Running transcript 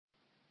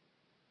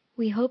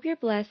We hope you're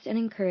blessed and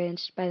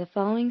encouraged by the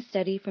following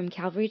study from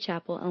Calvary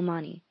Chapel, El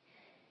Monte.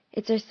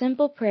 It's our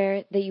simple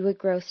prayer that you would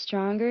grow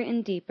stronger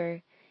and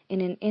deeper in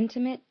an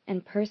intimate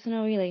and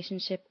personal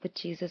relationship with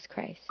Jesus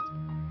Christ.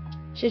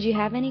 Should you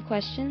have any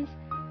questions,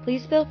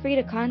 please feel free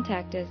to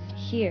contact us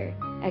here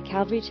at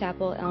Calvary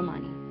Chapel, El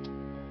Monte.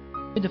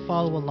 Good to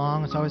follow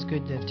along. It's always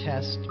good to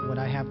test what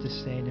I have to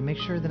say, to make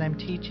sure that I'm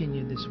teaching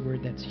you this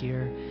word that's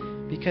here.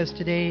 Because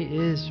today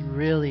is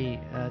really,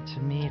 to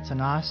me, it's an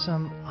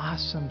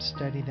awesome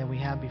study that we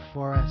have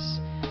before us.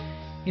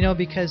 You know,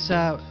 because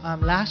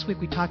last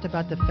week we talked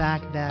about the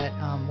fact that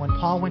when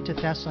Paul went to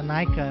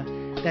Thessalonica,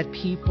 that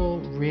people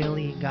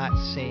really got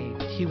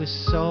saved. He was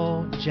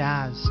so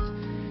jazzed.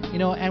 You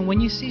know, and when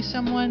you see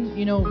someone,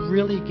 you know,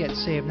 really get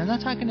saved, I'm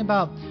not talking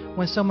about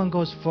when someone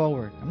goes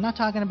forward. I'm not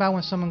talking about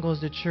when someone goes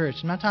to church.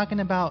 I'm not talking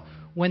about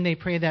when they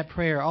pray that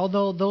prayer,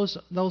 although those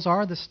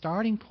are the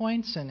starting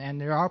points and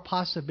there are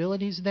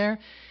possibilities there.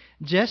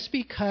 Just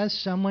because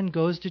someone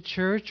goes to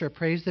church or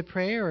prays the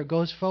prayer or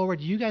goes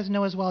forward, you guys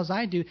know as well as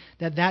I do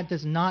that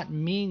does not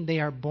mean they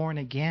are born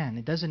again.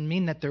 It doesn't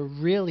mean that they're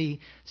really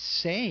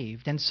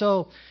saved. And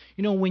so,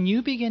 you know, when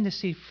you begin to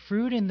see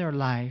fruit in their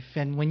life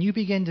and when you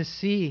begin to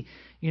see,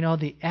 you know,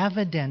 the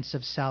evidence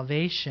of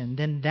salvation,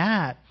 then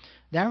that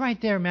right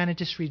there, man, it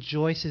just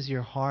rejoices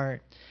your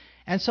heart.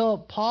 And so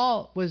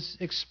Paul was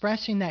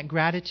expressing that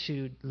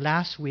gratitude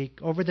last week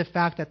over the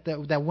fact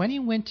that when he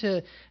went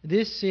to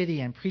this city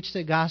and preached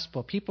the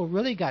gospel, people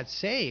really got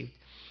saved.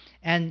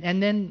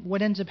 And then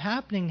what ends up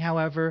happening,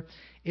 however,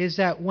 is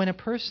that when a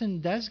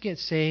person does get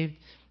saved,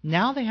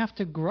 now they have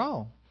to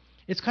grow.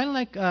 It's kind of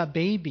like a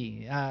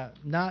baby.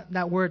 Not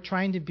that we're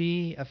trying to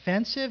be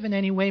offensive in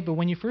any way, but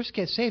when you first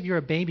get saved, you're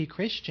a baby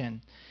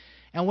Christian.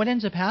 And what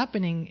ends up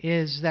happening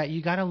is that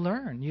you got to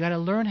learn. You got to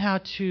learn how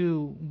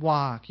to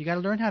walk. You got to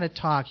learn how to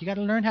talk. You got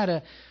to learn how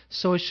to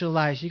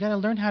socialize. You got to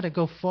learn how to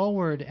go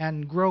forward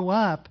and grow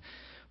up.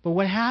 But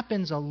what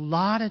happens a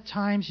lot of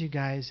times, you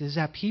guys, is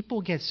that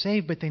people get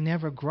saved, but they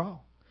never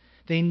grow.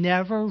 They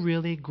never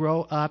really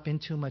grow up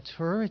into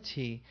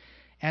maturity.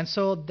 And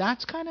so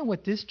that's kind of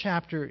what this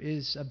chapter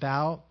is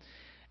about.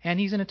 And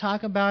he's going to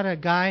talk about a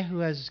guy who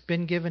has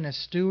been given a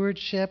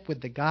stewardship with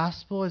the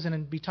gospel. He's going to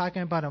be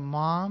talking about a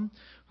mom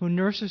who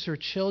nurses her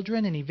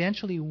children and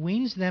eventually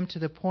weans them to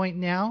the point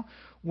now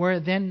where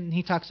then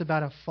he talks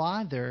about a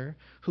father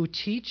who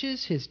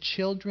teaches his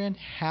children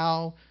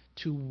how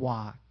to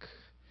walk.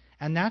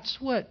 And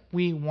that's what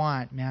we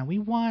want, man. We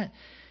want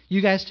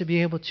you guys to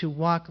be able to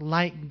walk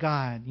like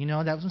God. You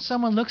know, that when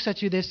someone looks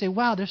at you, they say,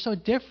 wow, they're so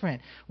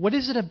different. What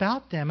is it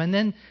about them? And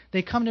then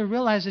they come to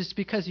realize it's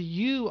because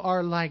you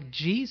are like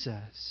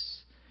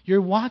Jesus.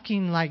 You're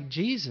walking like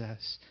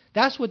Jesus.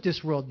 That's what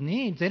this world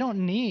needs. They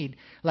don't need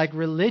like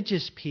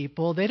religious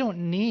people. They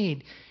don't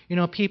need, you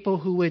know, people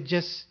who would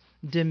just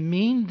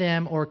demean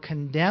them or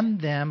condemn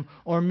them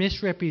or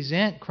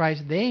misrepresent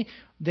Christ. They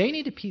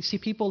need to see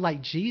people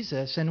like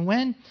Jesus. And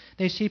when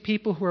they see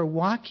people who are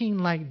walking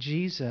like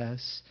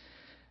Jesus,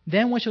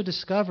 then what you'll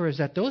discover is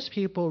that those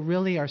people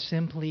really are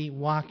simply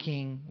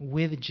walking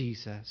with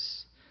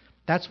Jesus.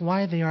 That's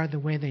why they are the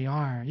way they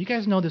are. You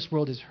guys know this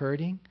world is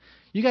hurting.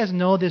 You guys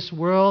know this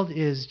world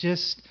is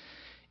just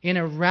in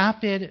a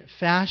rapid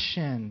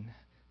fashion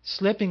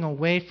slipping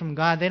away from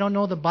God. They don't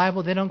know the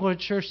Bible. They don't go to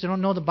church. They don't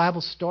know the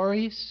Bible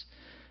stories.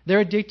 They're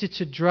addicted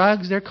to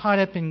drugs. They're caught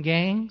up in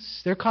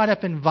gangs. They're caught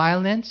up in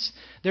violence.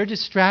 They're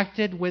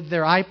distracted with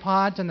their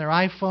iPods and their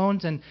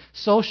iPhones and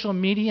social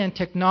media and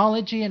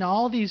technology and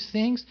all these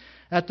things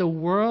that the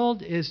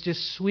world is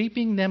just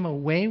sweeping them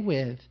away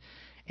with.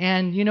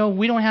 And, you know,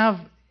 we don't have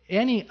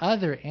any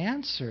other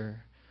answer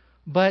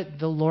but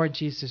the Lord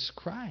Jesus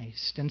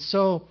Christ. And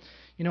so,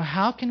 you know,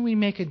 how can we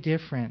make a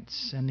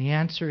difference? And the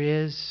answer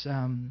is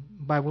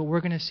by what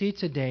we're going to see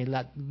today.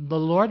 That the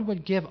Lord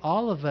would give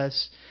all of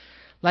us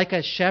like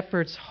a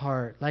shepherd's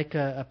heart, like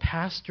a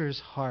pastor's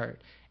heart,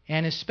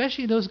 and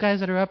especially those guys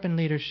that are up in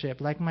leadership,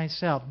 like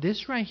myself.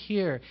 This right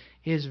here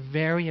is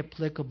very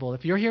applicable.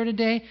 If you're here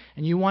today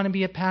and you want to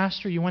be a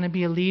pastor, you want to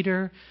be a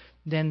leader,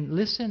 then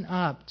listen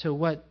up to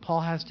what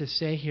Paul has to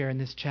say here in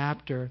this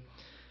chapter.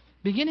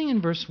 Beginning in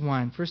verse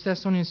 1, 1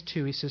 Thessalonians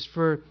 2, he says,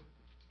 "For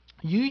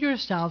you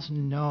yourselves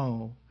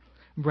know,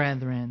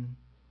 brethren,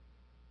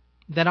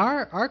 that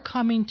our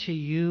coming to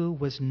you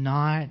was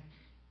not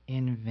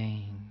in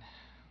vain."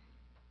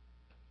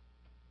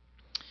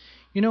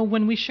 You know,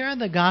 when we share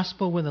the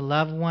gospel with a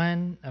loved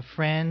one, a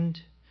friend,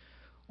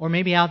 or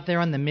maybe out there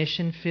on the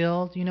mission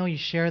field, you know, you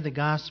share the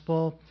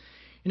gospel.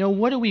 You know,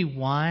 what do we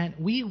want?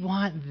 We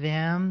want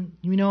them,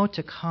 you know,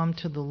 to come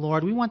to the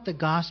Lord. We want the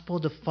gospel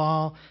to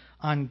fall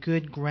on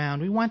good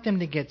ground. We want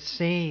them to get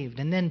saved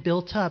and then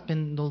built up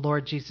in the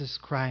Lord Jesus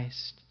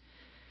Christ.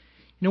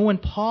 You know, when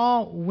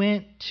Paul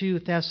went to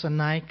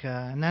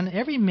Thessalonica, and on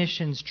every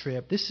missions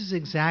trip, this is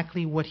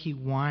exactly what he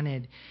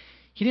wanted.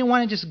 He didn't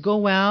want to just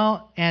go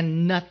out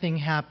and nothing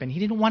happened. He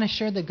didn't want to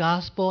share the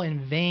gospel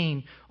in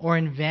vain or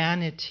in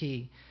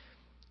vanity.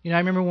 You know, I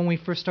remember when we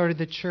first started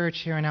the church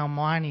here in El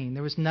Monte,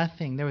 there was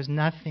nothing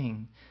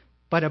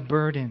but a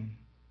burden.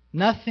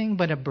 Nothing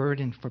but a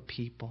burden for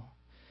people.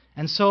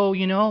 And so,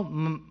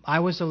 I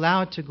was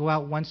allowed to go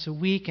out once a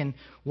week and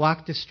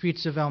walk the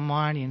streets of El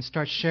Monte and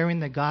start sharing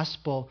the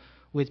gospel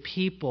with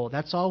people.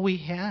 That's all we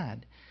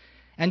had.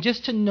 And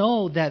just to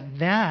know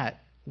that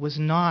was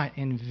not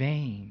in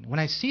vain. When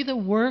I see the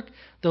work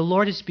the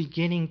Lord is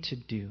beginning to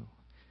do,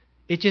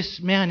 it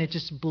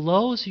just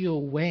blows you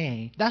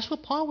away. That's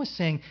what Paul was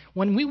saying.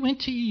 When we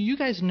went to you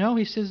guys know,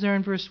 he says there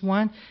in verse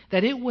 1,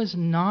 that it was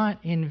not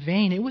in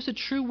vain. It was a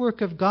true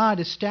work of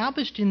God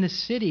established in the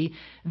city.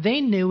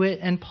 They knew it,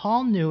 and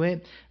Paul knew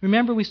it.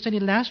 Remember, we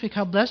studied last week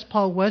how blessed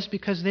Paul was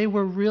because they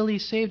were really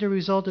saved as a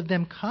result of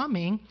them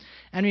coming.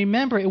 And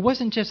remember, it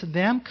wasn't just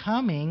them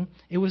coming,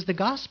 it was the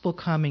gospel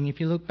coming. If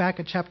you look back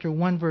at chapter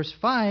 1, verse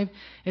 5,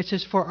 it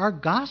says, "For our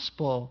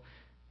gospel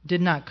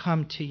did not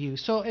come to you."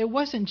 So it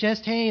wasn't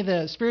just, hey,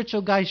 the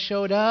spiritual guy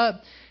showed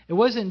up. It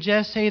wasn't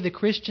just, hey, the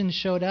Christians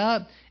showed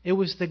up. It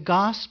was the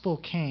gospel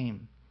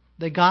came.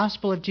 The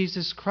gospel of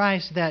Jesus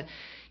Christ that,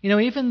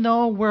 even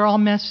though we're all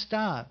messed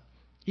up,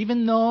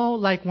 even though,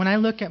 like, when I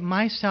look at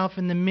myself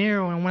in the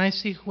mirror and when I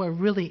see who I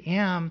really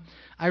am,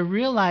 I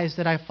realize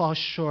that I fall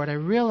short. I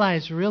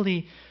realize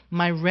really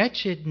my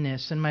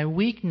wretchedness and my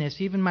weakness,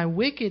 even my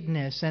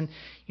wickedness. And,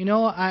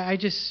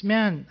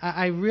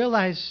 I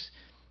realize,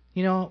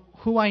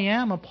 who I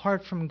am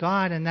apart from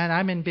God and that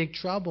I'm in big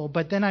trouble.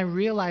 But then I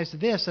realize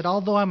this, that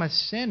although I'm a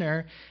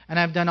sinner and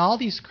I've done all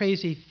these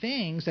crazy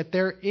things, that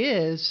there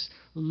is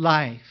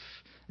life.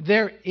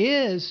 There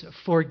is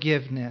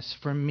forgiveness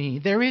for me.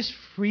 There is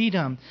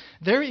freedom.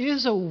 There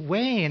is a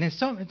way, and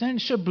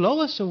it should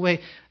blow us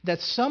away,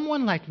 that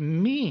someone like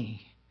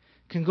me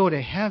can go to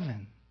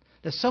heaven.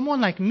 That someone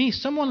like me,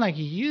 someone like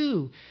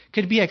you,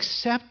 could be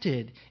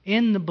accepted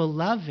in the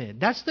beloved.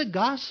 That's the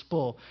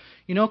gospel.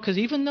 Because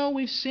even though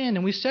we've sinned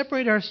and we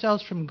separate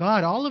ourselves from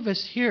God, all of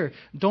us here,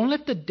 don't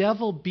let the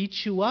devil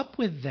beat you up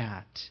with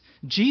that.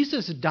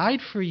 Jesus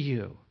died for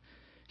you.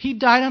 He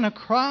died on a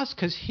cross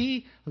because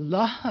he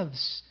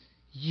loves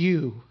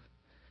you.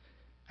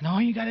 And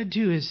all you got to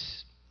do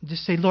is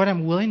just say, "Lord,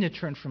 I'm willing to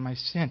turn from my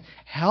sin.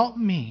 Help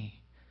me.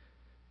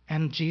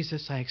 And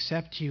Jesus, I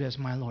accept you as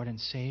my Lord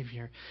and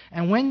Savior."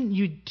 And when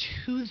you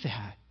do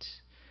that,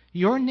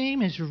 your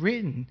name is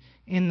written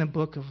in the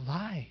book of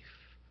life.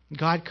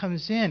 God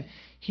comes in.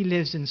 He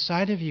lives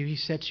inside of you. He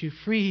sets you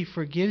free. He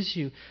forgives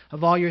you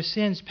of all your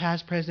sins,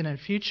 past, present, and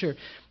future.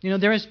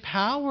 There is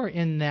power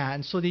in that.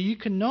 And so that you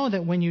can know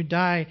that when you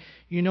die,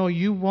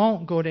 you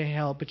won't go to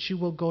hell, but you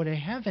will go to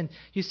heaven.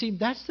 You see,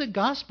 that's the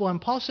gospel.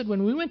 And Paul said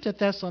when we went to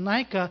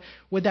Thessalonica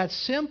with that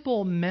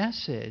simple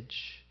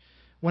message,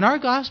 when our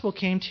gospel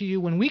came to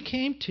you, when we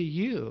came to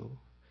you,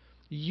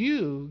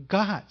 you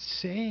got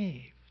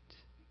saved.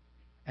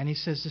 And he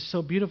says it's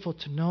so beautiful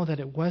to know that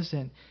it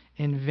wasn't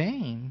in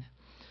vain.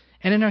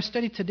 And in our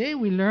study today,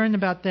 we learn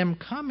about them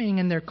coming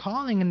and their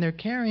calling and their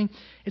caring.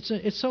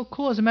 It's so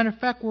cool. As a matter of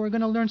fact, we're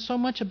going to learn so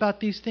much about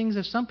these things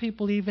that some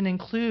people even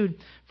include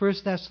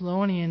 1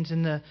 Thessalonians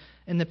in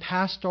the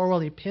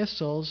pastoral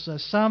epistles.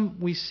 Some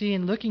we see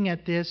in looking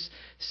at this,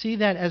 see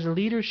that as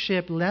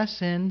leadership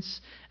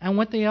lessons. And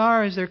what they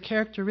are is their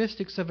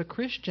characteristics of a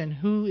Christian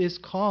who is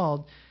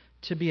called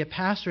to be a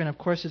pastor. And of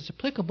course, it's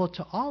applicable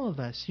to all of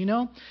us.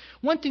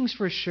 One thing's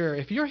for sure.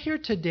 If you're here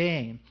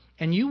today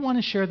and you want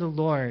to share the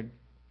Lord,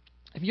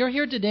 if you're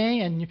here today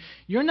and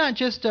you're not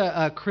just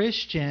a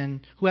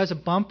Christian who has a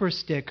bumper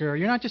sticker,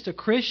 you're not just a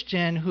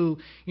Christian who,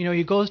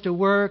 he goes to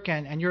work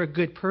and you're a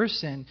good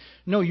person.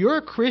 No, you're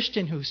a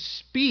Christian who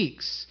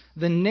speaks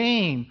the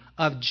name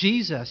of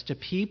Jesus to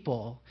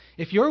people.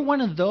 If you're one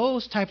of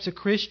those types of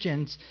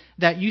Christians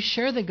that you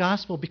share the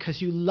gospel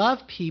because you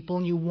love people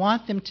and you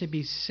want them to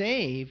be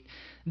saved,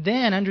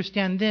 then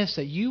understand this,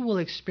 that you will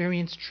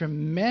experience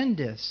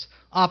tremendous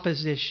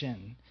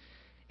opposition.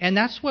 And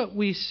that's what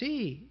we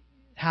see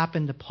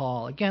happen to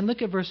Paul. Again,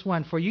 look at verse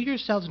 1. "For you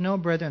yourselves know,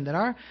 brethren,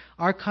 that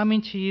our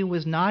coming to you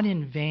was not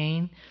in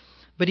vain,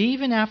 but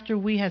even after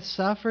we had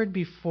suffered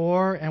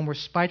before and were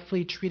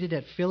spitefully treated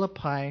at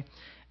Philippi,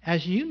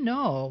 as you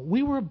know,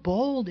 we were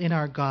bold in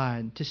our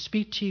God to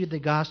speak to you the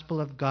gospel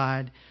of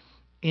God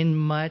in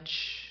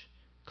much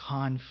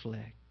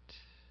conflict."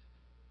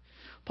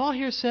 Paul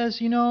here says,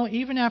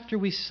 even after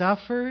we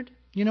suffered,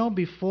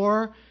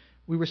 before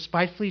we were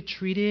spitefully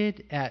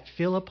treated at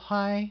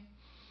Philippi.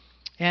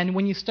 And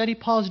when you study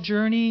Paul's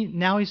journey,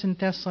 now he's in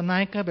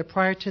Thessalonica, but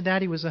prior to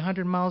that he was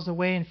 100 miles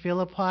away in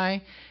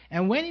Philippi.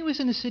 And when he was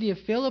in the city of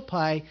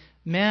Philippi,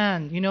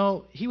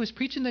 he was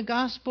preaching the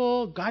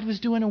gospel, God was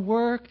doing a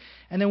work,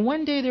 and then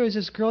one day there was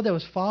this girl that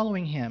was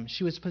following him.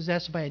 She was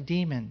possessed by a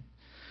demon.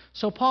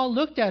 So Paul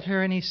looked at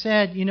her and he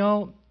said,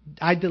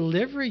 "I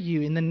deliver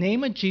you in the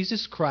name of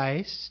Jesus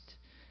Christ."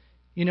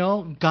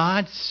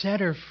 God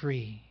set her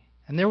free.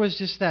 And there was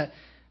just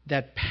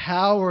that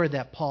power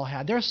that Paul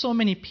had. There are so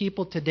many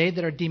people today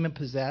that are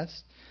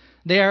demon-possessed.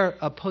 They are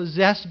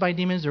possessed by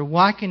demons. They're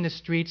walking the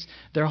streets.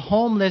 They're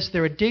homeless.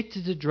 They're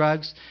addicted to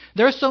drugs.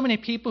 There are so many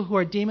people who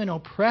are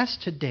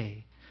demon-oppressed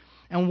today.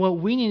 And what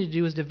we need to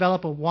do is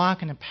develop a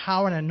walk and a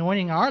power and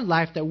anointing in our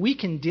life that we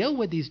can deal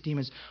with these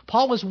demons.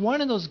 Paul was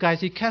one of those guys.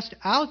 He cast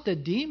out the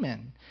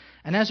demon.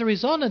 And as a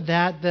result of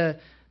that,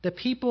 the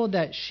people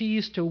that she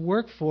used to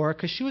work for,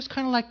 because she was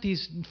kind of like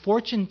these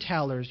fortune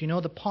tellers,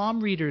 the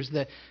palm readers,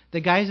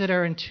 the guys that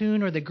are in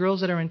tune, or the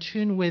girls that are in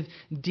tune with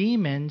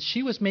demons,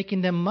 she was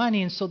making them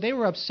money, and so they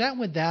were upset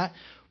with that.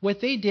 What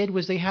they did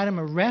was they had him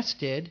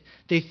arrested,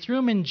 they threw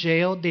him in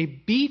jail, they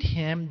beat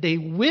him, they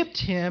whipped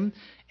him,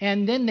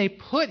 and then they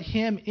put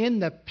him in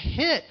the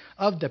pit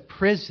of the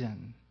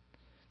prison.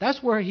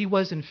 That's where he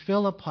was in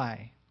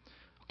Philippi.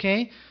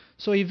 Okay?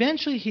 So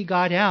eventually he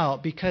got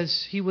out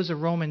because he was a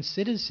Roman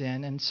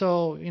citizen. And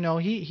so,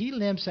 he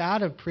limps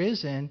out of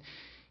prison.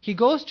 He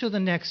goes to the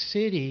next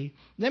city.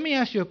 Let me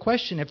ask you a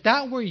question. If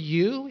that were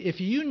you,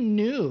 if you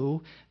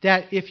knew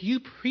that if you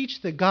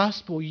preached the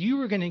gospel, you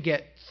were going to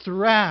get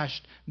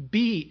thrashed,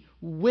 beat,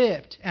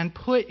 whipped, and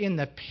put in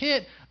the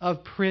pit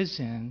of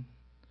prison,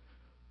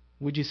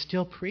 would you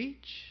still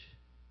preach?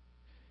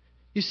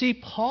 You see,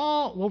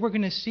 Paul, what we're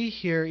going to see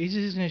here is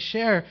he's going to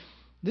share,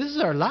 this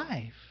is our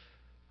life.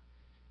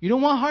 You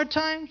don't want hard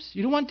times?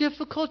 You don't want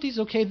difficulties?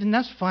 Okay, then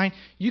that's fine.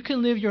 You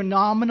can live your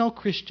nominal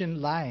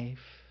Christian life.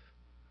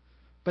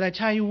 But I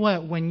tell you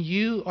what, when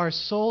you are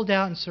sold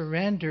out and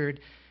surrendered,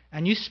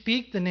 and you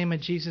speak the name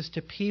of Jesus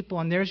to people,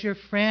 and there's your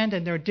friend,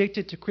 and they're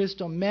addicted to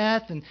crystal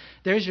meth, and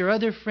there's your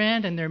other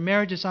friend, and their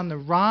marriage is on the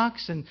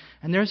rocks, and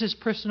there's this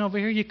person over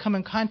here you come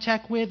in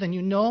contact with,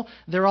 and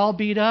they're all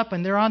beat up,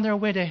 and they're on their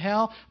way to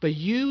hell, but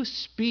you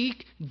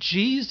speak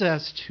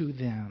Jesus to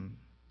them.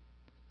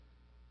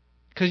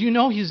 Because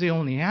He's the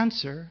only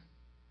answer.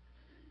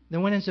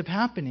 Then what ends up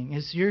happening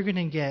is you're going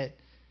to get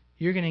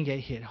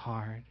hit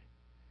hard.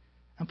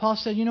 And Paul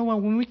said, you know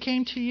what? When we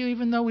came to you,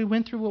 even though we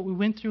went through what we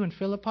went through in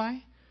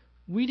Philippi,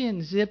 we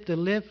didn't zip the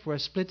lip for a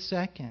split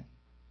second.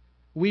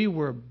 We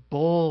were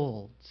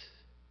bold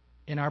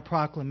in our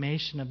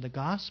proclamation of the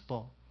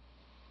gospel.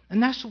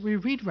 And that's what we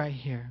read right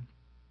here.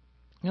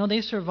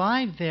 They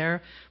survived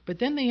there, but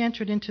then they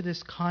entered into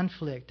this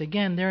conflict.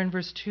 Again, there in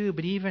verse 2,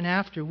 but even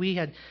after we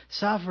had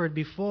suffered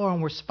before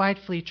and were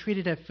spitefully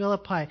treated at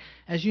Philippi,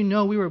 as you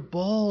know, we were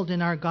bold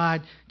in our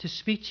God to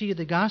speak to you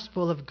the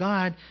gospel of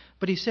God,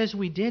 but he says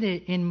we did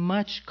it in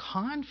much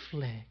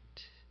conflict.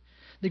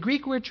 The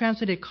Greek word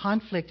translated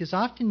conflict is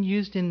often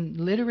used in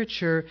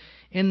literature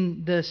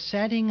in the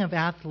setting of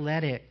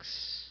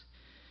athletics.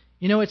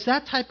 It's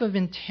that type of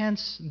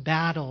intense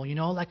battle,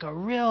 like a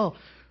real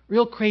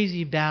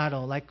crazy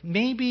battle. Like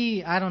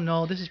maybe, I don't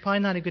know, this is probably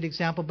not a good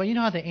example, but you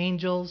know how the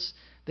Angels,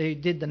 they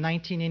did the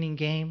 19-inning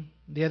game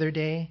the other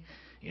day?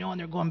 And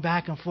they're going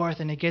back and forth,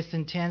 and it gets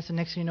intense, and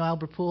next thing you know,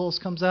 Albert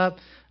Pujols comes up,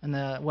 and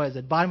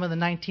bottom of the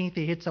 19th,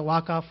 he hits a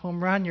walk-off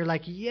home run. You're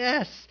like,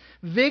 yes,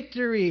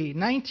 victory,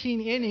 19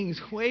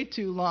 innings, way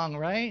too long,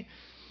 right?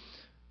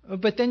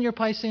 But then you're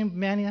probably saying,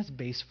 man, that's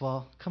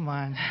baseball. Come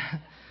on.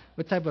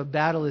 What type of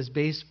battle is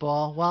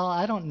baseball? Well,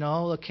 I don't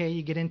know. Okay,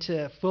 you get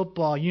into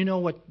football. You know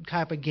what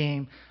type of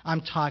game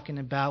I'm talking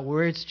about,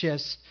 where it's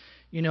just,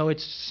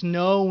 it's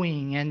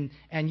snowing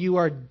and you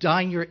are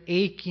dying, you're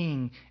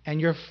aching, and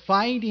you're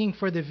fighting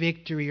for the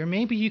victory. Or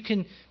maybe you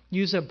can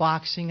use a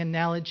boxing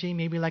analogy,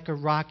 maybe like a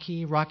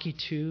Rocky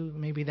 2,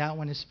 maybe that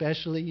one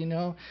especially,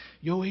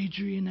 Yo,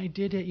 Adrian, I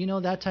did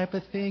it, that type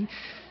of thing.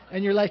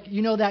 And you're like,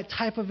 that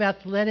type of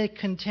athletic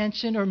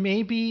contention. Or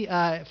maybe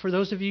for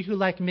those of you who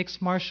like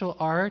mixed martial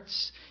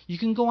arts, you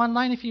can go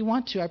online if you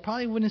want to. I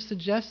probably wouldn't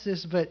suggest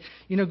this, but,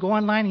 go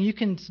online and you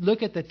can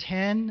look at the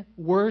 10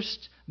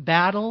 worst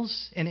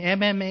battles in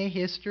MMA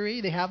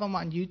history. They have them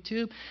on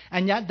YouTube.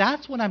 And yet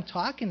that's what I'm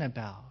talking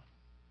about.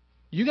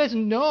 You guys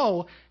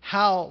know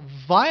how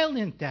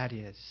violent that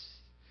is.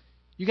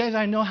 You guys,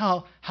 I know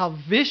how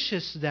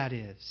vicious that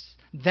is.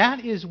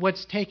 That is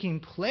what's taking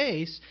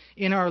place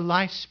in our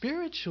life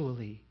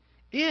spiritually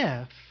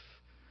if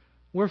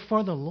we're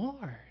for the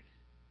Lord.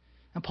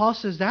 And Paul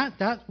says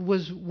that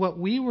was what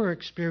we were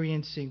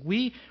experiencing.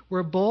 We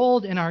were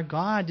bold in our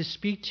God to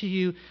speak to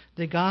you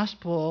the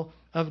gospel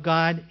of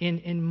God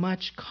in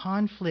much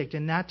conflict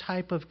and that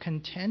type of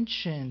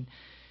contention.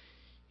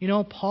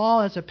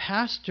 Paul as a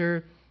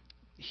pastor,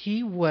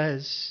 he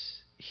was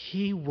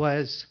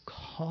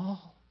called.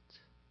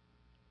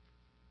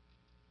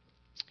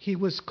 He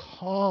was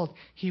called.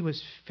 He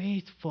was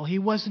faithful. He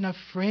wasn't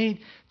afraid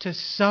to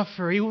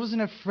suffer. He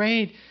wasn't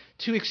afraid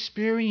to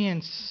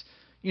experience,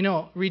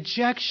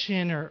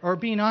 rejection or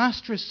being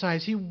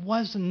ostracized. He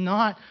was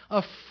not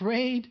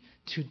afraid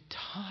to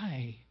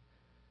die.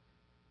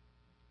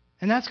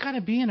 And that's got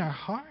to be in our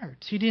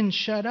hearts. He didn't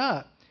shut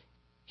up.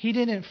 He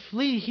didn't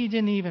flee. He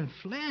didn't even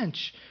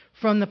flinch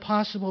from the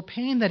possible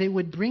pain that it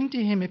would bring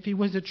to him if he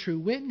was a true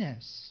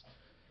witness.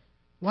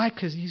 Why?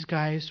 Because these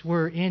guys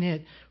were in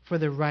it for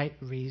the right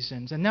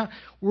reasons. And now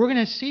we're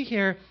going to see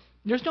here,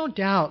 there's no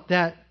doubt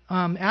that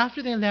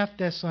after they left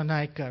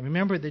Thessalonica,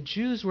 remember the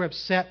Jews were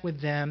upset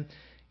with them.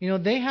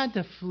 They had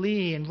to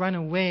flee and run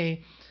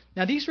away.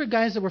 Now these were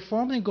guys that were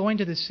formerly going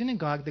to the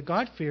synagogue, the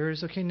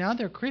God-fearers. Okay, now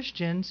they're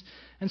Christians.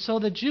 And so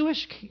the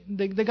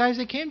guys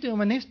that came to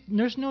them, and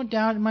there's no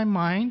doubt in my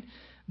mind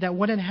that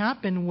what had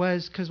happened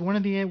was, because one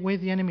of the way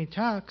the enemy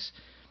talks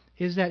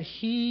is that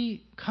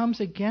he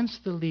comes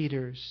against the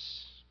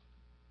leaders.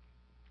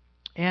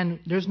 And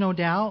there's no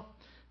doubt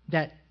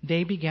that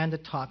they began to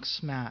talk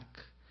smack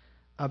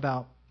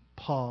about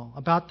Paul,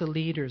 about the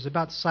leaders,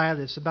 about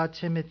Silas, about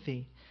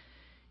Timothy.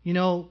 You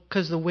know,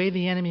 because the way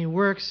the enemy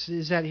works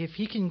is that if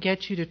he can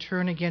get you to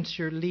turn against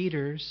your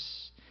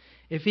leaders,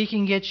 if he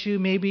can get you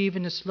maybe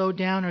even to slow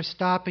down or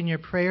stop in your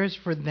prayers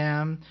for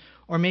them,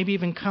 or maybe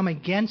even come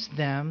against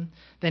them,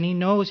 then he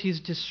knows he's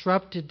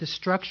disrupted the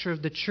structure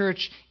of the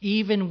church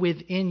even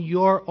within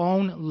your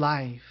own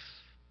life.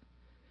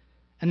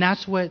 And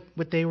that's what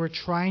they were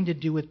trying to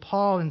do with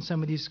Paul and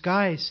some of these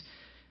guys.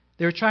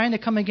 They were trying to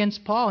come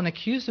against Paul and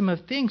accuse him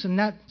of things, and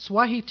that's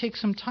why he takes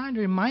some time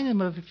to remind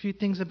them of a few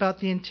things about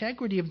the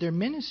integrity of their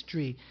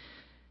ministry.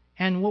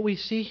 And what we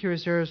see here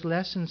is there's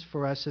lessons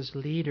for us as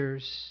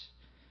leaders.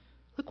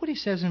 Look what he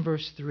says in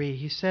verse 3.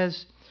 He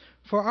says,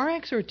 "For our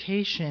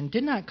exhortation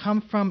did not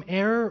come from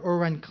error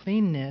or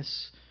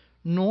uncleanness,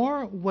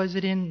 nor was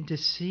it in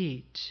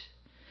deceit.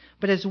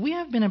 But as we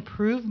have been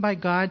approved by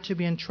God to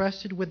be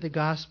entrusted with the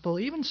gospel,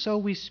 even so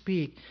we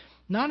speak,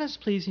 not as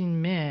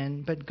pleasing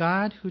men, but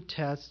God who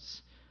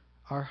tests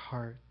our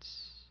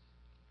hearts."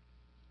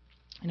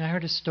 And I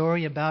heard a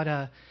story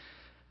about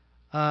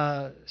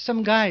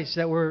some guys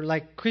that were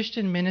like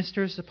Christian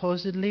ministers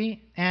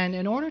supposedly, and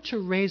in order to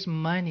raise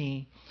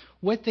money,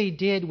 what they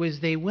did was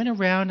they went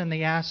around and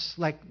they asked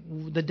like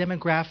the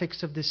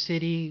demographics of the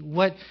city,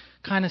 what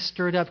kind of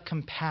stirred up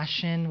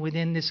compassion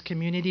within this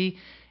community.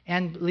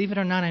 And believe it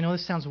or not, I know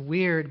this sounds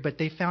weird, but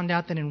they found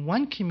out that in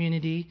one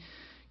community,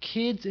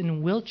 kids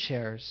in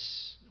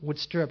wheelchairs would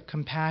stir up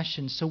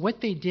compassion. So what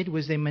they did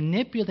was they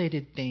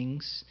manipulated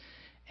things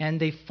and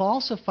they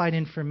falsified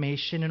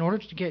information in order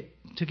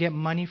to get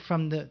money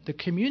from the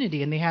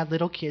community, and they had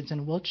little kids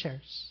in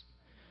wheelchairs.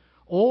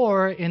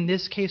 Or in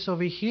this case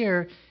over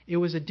here, it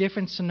was a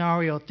different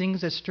scenario,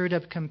 things that stirred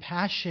up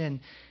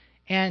compassion.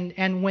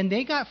 And when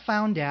they got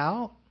found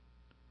out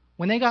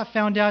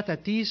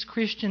that these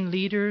Christian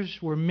leaders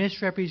were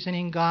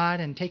misrepresenting God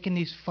and taking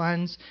these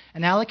funds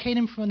and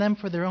allocating them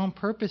for their own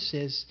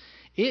purposes,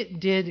 it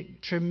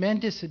did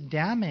tremendous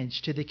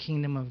damage to the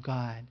kingdom of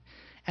God.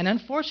 And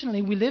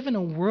unfortunately, we live in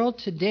a world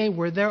today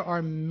where there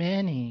are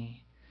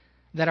many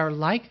that are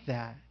like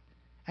that.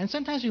 And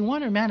sometimes we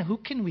wonder, man, who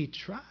can we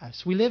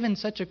trust? We live in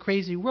such a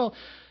crazy world.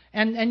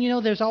 And you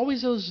know, there's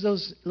always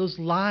those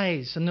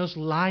lies and those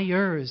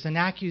liars and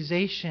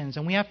accusations,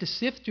 and we have to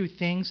sift through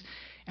things.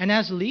 And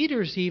as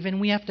leaders even,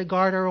 we have to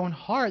guard our own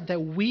heart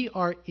that we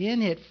are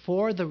in it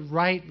for the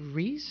right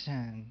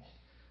reason.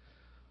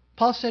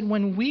 Paul said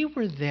when we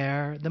were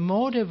there, the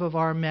motive of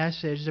our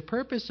message, the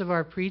purpose of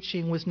our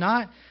preaching was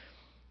not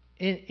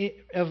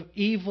of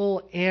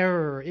evil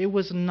error. It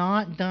was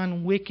not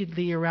done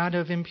wickedly or out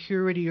of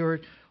impurity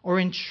or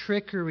in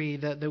trickery.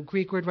 The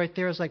Greek word right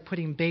there is like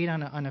putting bait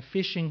on a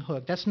fishing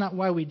hook. That's not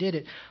why we did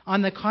it.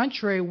 On the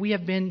contrary, we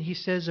have been, he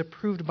says,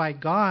 approved by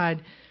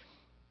God.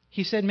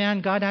 He said,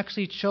 man, God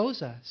actually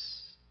chose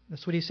us.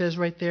 That's what he says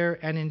right there,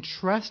 and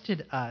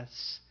entrusted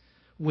us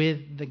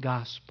with the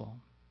gospel.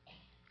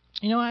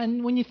 You know,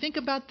 and when you think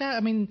about that, I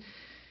mean,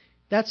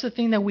 that's the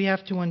thing that we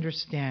have to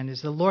understand,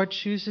 is the Lord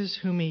chooses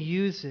whom he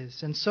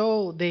uses. And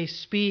so they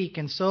speak,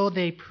 and so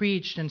they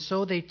preached, and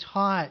so they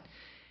taught.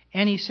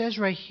 And he says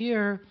right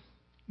here,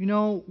 you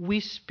know, we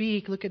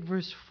speak, look at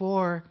verse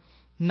 4,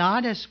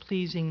 not as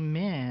pleasing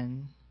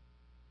men,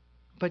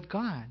 but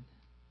God,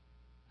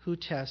 who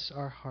tests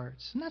our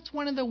hearts. And that's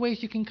one of the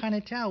ways you can kind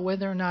of tell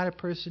whether or not a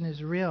person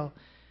is real.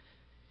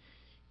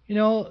 You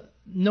know,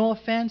 no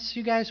offense,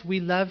 you guys,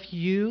 we love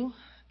you,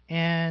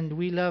 and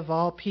we love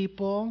all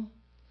people.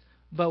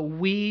 But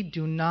we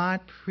do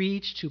not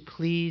preach to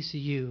please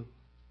you.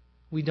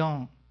 We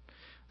don't.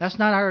 That's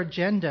not our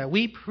agenda.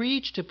 We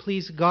preach to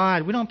please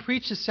God. We don't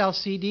preach to sell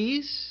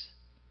CDs.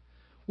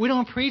 We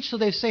don't preach so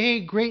they say,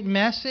 hey, great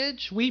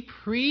message. We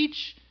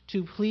preach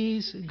to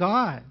please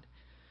God,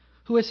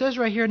 who it says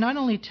right here not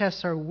only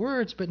tests our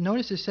words, but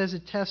notice it says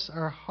it tests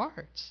our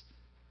hearts.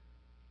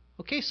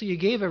 Okay, so you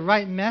gave a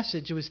right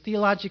message. It was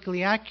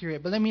theologically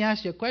accurate. But let me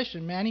ask you a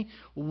question, Manny.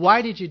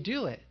 Why did you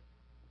do it?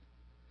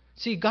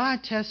 See,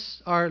 God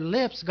tests our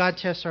lips, God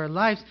tests our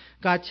lives,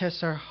 God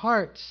tests our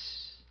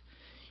hearts.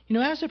 You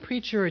know, as a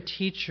preacher or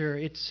teacher,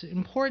 it's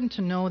important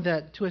to know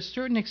that to a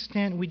certain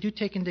extent we do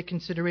take into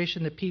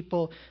consideration the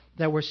people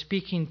that we're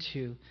speaking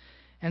to.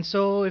 And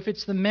so if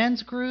it's the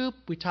men's group,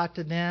 we talk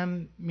to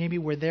them, maybe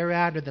where they're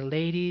at, or the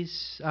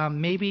ladies.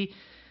 Maybe,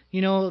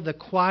 you know, the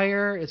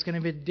choir is going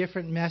to be a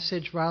different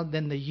message rather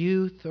than the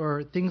youth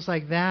or things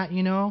like that,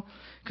 you know,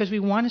 because we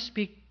want to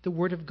speak the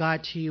Word of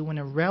God to you in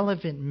a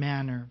relevant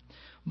manner.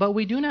 But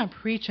we do not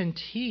preach and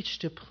teach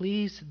to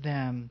please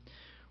them.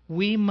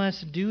 We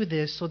must do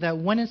this so that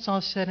when it's all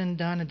said and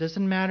done, it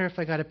doesn't matter if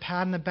I got a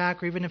pat on the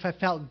back or even if I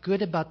felt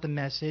good about the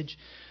message,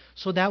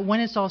 so that when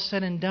it's all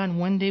said and done,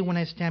 one day when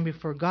I stand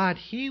before God,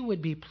 He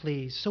would be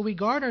pleased. So we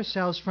guard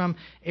ourselves from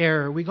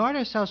error. We guard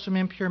ourselves from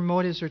impure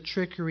motives or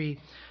trickery.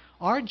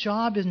 Our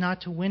job is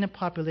not to win a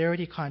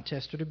popularity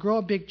contest or to grow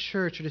a big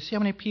church or to see how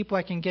many people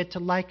I can get to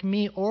like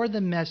me or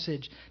the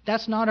message.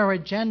 That's not our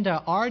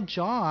agenda. Our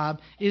job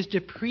is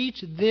to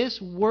preach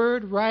this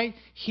word right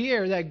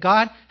here that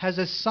God has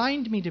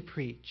assigned me to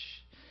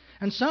preach.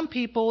 And some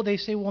people, they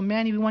say, well,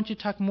 Manny, we want you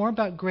to talk more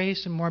about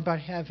grace and more about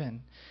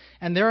heaven.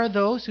 And there are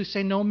those who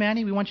say, no,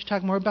 Manny, we want you to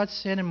talk more about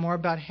sin and more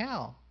about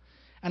hell.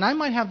 And I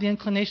might have the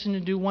inclination to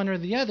do one or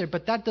the other,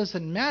 but that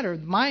doesn't matter.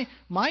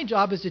 My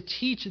job is to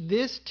teach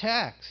this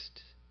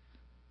text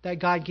that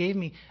God gave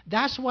me.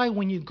 That's why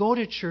when you go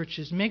to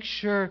churches, make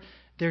sure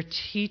they're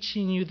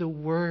teaching you the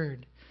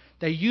Word.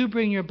 That you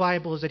bring your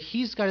Bibles, that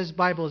he's got his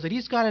Bibles, that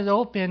he's got it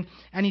open,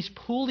 and he's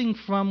pulling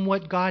from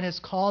what God has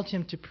called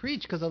him to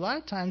preach. Because a lot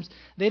of times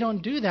they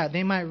don't do that.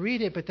 They might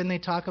read it, but then they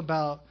talk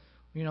about,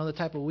 the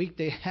type of week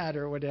they had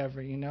or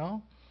whatever,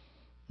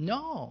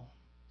 No.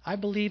 I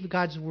believe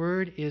God's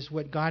Word is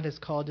what God has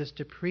called us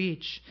to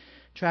preach.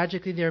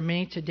 Tragically, there are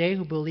many today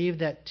who believe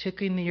that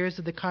tickling the ears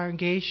of the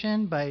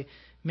congregation by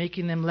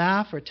making them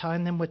laugh or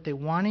telling them what they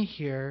want to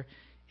hear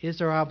is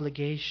our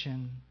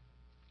obligation.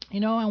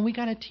 And we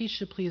got to teach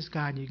to please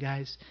God, you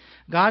guys.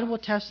 God will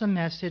test the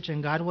message,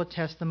 and God will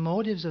test the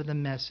motives of the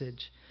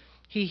message.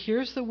 He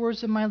hears the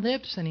words of my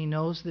lips, and he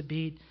knows the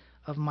beat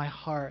of my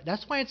heart.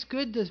 That's why it's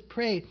good to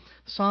pray.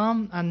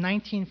 Psalm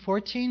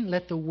 19:14,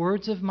 let the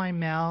words of my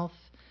mouth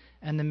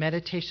and the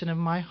meditation of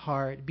my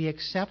heart be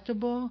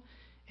acceptable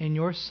in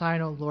your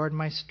sight, O Lord,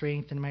 my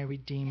strength and my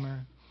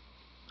Redeemer.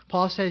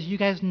 Paul says, you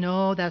guys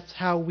know that's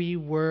how we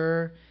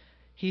were.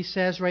 He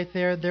says right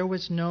there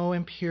was no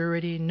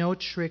impurity, no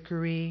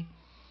trickery.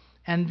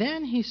 And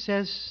then he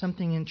says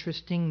something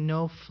interesting,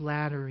 no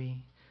flattery.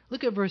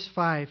 Look at verse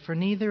 5. For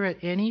neither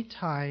at any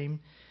time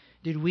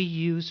did we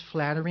use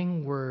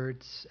flattering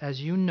words,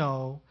 as you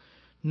know,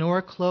 nor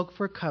a cloak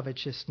for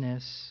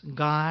covetousness.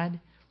 God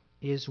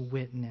is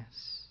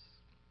witness.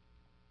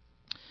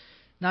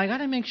 Now, I got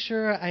to make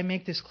sure I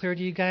make this clear to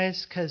you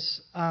guys,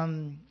 because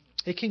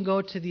it can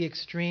go to the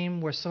extreme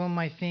where someone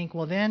might think,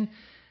 well, then,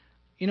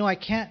 I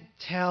can't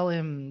tell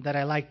him that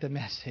I like the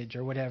message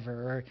or whatever,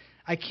 or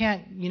I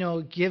can't,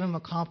 give him a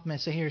compliment,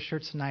 say, hey, your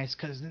shirt's nice,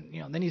 because,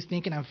 then he's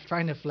thinking I'm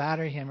trying to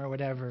flatter him or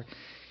whatever.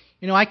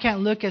 I can't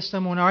look at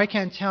someone, or I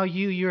can't tell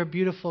you you're a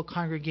beautiful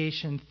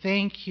congregation.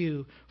 Thank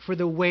you for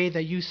the way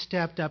that you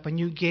stepped up and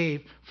you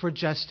gave for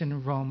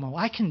Justin Romo.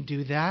 I can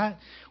do that.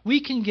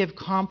 We can give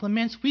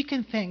compliments. We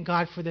can thank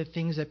God for the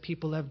things that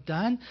people have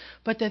done.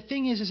 But the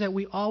thing is that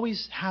we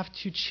always have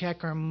to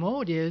check our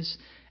motives.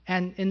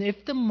 And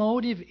if the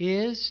motive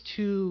is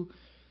to,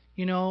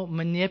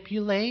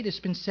 manipulate, it's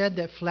been said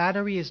that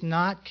flattery is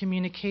not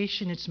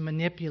communication, it's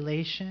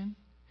manipulation.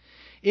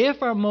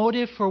 If our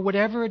motive for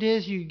whatever it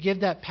is, you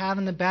give that pat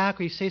on the back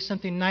or you say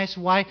something nice,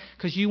 why?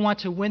 Because you want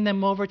to win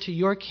them over to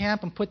your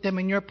camp and put them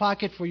in your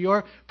pocket for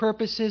your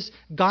purposes,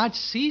 God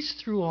sees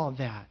through all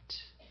that.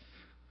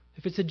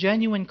 If it's a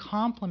genuine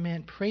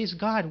compliment, praise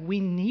God, we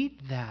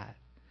need that.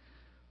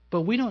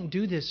 But we don't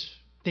do this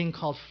thing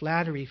called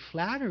flattery.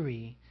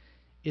 Flattery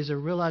is a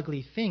real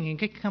ugly thing. It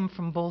can come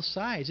from both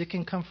sides. It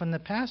can come from the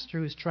pastor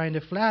who's trying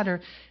to flatter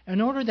in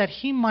order that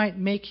he might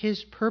make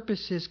his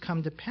purposes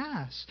come to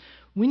pass.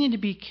 We need to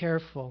be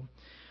careful.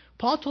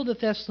 Paul told the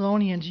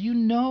Thessalonians,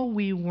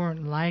 we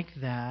weren't like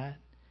that.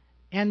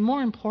 And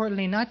more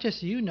importantly, not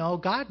just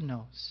God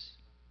knows.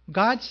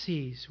 God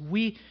sees.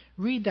 We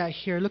read that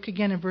here. Look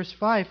again in verse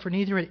 5. For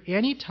neither at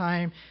any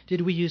time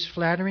did we use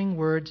flattering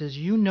words, as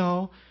you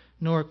know,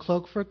 nor a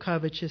cloak for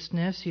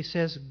covetousness. He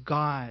says,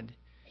 God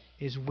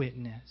is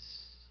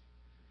witness.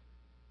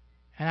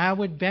 And I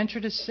would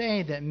venture to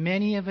say that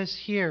many of us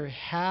here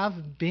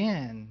have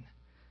been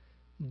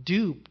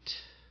duped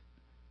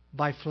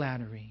by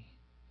flattery.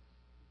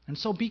 And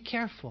so be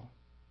careful.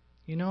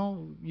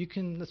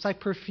 It's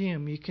like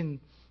perfume. You can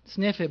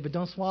sniff it, but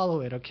don't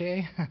swallow it,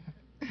 okay?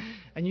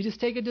 And you just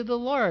take it to the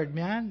Lord,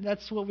 man.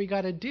 That's what we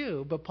got to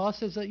do. But Paul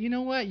says, you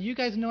know what? You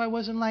guys know I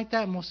wasn't like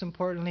that. Most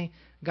importantly,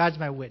 God's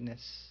my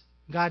witness.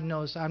 God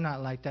knows I'm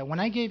not like that. When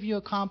I gave you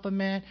a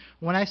compliment,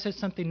 when I said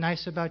something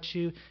nice about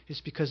you, it's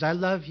because I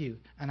love you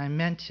and I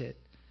meant it.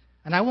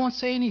 And I won't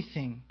say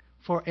anything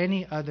for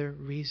any other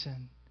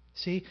reason.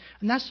 See?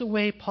 And that's the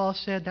way Paul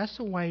said, that's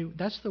the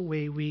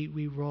way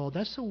we roll.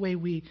 That's the way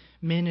we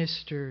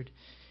ministered.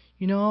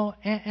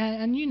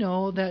 And you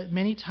know that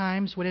many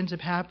times what ends up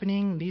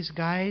happening, these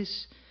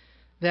guys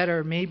that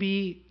are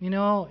maybe,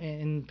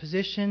 in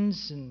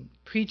positions and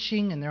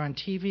preaching and they're on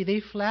TV, they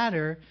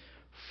flatter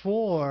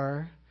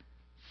for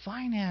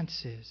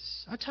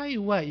finances. I'll tell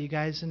you what, you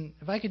guys, and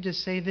if I could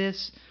just say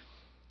this,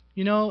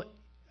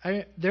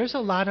 there's a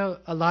lot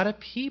of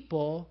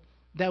people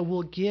that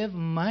will give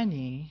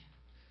money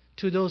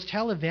to those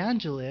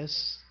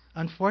televangelists,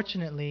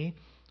 unfortunately,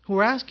 who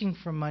are asking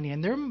for money.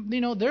 And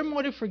their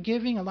motive for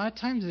giving, a lot of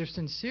times they're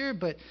sincere,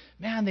 but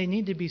man, they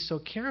need to be so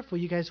careful.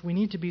 You guys, we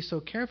need to be so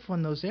careful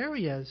in those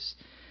areas.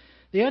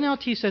 The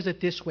NLT says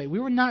it this way: we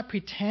were not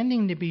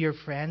pretending to be your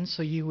friends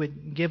so you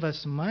would give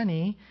us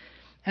money.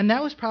 And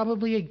that was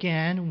probably,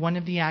 again, one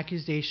of the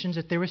accusations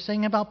that they were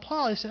saying about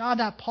Paul. They said,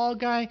 that Paul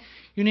guy,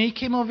 he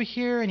came over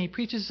here and he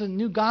preaches a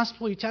new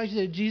gospel. He tells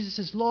you that Jesus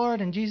is Lord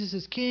and Jesus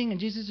is King and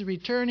Jesus is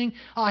returning.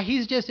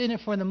 He's just in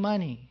it for the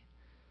money.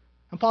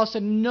 And Paul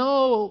said,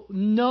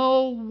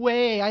 no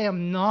way, I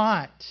am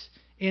not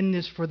in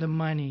this for the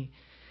money.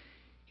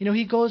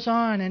 He goes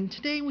on, and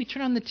today we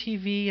turn on the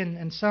TV,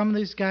 and some of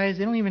these guys,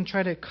 they don't even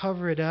try to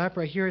cover it up.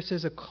 Right here it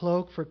says a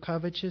cloak for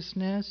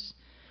covetousness.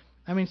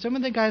 Some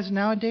of the guys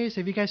nowadays,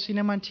 have you guys seen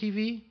them on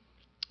TV?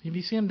 Have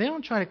you seen them? They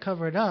don't try to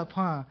cover it up,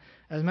 huh?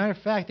 As a matter of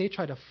fact, they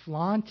try to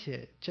flaunt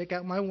it. Check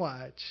out my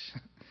watch.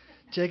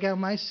 Check out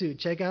my suit.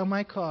 Check out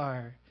my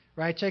car.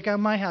 Right? Check out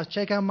my house.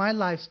 Check out my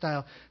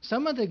lifestyle.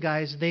 Some of the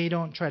guys, they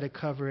don't try to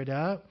cover it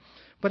up.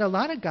 But a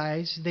lot of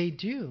guys, they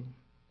do.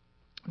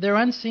 They're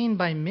unseen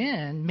by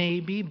men,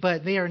 maybe,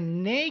 but they are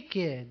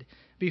naked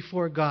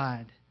before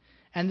God.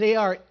 And they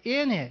are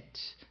in it.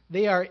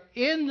 They are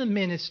in the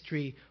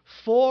ministry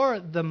for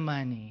the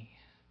money.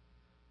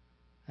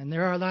 And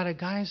there are a lot of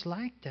guys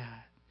like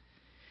that.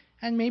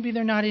 And maybe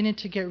they're not in it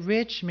to get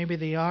rich. Maybe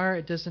they are.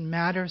 It doesn't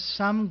matter.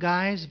 Some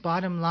guys,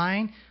 bottom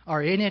line,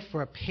 are in it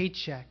for a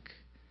paycheck.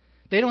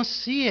 They don't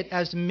see it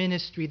as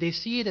ministry. They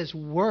see it as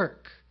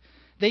work.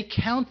 They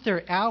count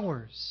their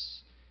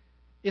hours.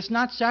 It's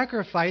not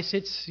sacrifice.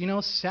 It's,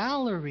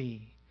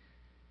 salary.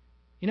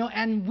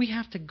 And we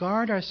have to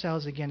guard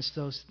ourselves against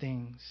those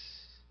things.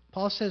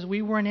 Paul says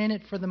we weren't in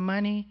it for the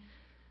money.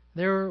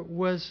 There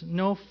was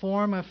no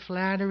form of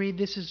flattery.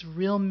 This is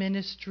real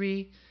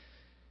ministry.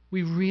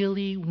 We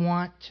really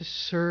want to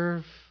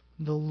serve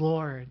the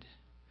Lord.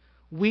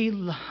 We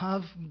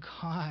love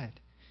God.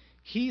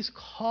 He's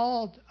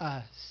called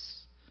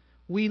us.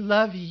 We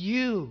love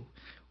you.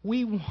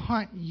 We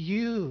want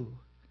you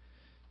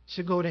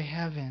to go to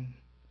heaven.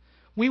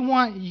 We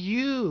want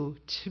you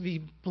to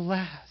be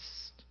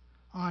blessed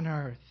on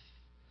earth.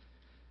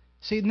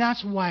 See, and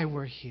that's why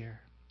we're here.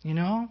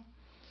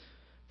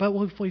 But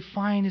what we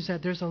find is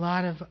that there's a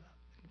lot of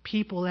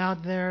people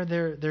out there,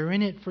 they're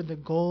in it for the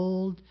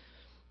gold.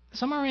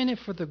 Some are in it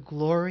for the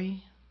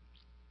glory.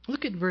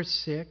 Look at verse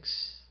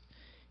 6.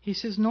 He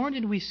says, "Nor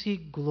did we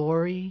seek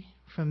glory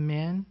from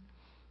men,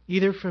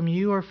 either from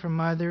you or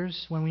from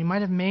others, when we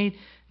might have made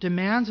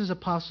demands as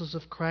apostles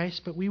of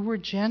Christ, but we were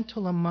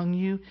gentle among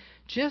you,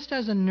 just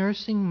as a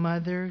nursing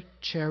mother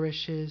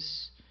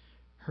cherishes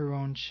her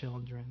own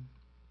children."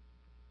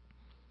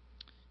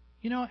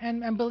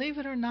 And believe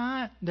it or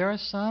not, there are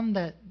some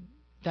that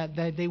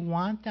they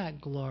want that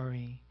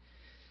glory.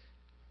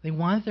 They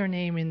want their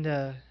name in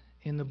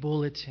the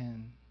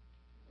bulletin.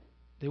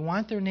 They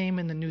want their name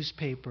in the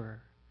newspaper.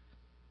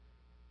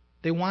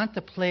 They want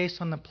the place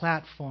on the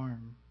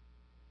platform.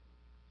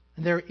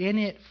 And they're in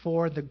it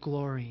for the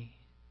glory.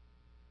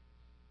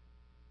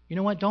 You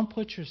know what? Don't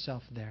put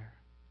yourself there.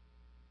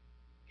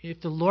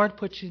 If the Lord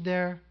puts you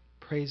there,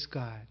 praise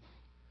God.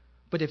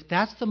 But if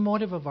that's the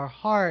motive of our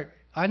heart,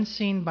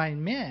 unseen by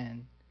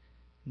men,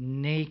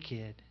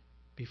 naked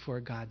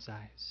before God's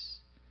eyes.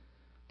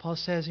 Paul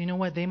says, you know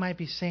what? They might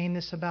be saying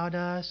this about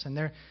us, and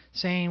they're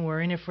saying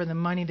we're in it for the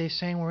money. They're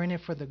saying we're in it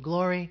for the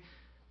glory.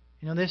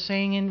 They're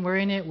saying we're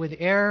in it with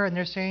error, and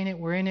they're saying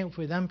we're in it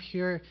with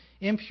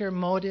impure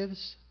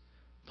motives.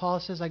 Paul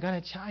says, I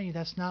got to tell you,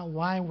 that's not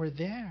why we're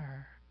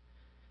there.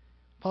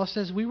 Paul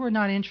says we were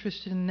not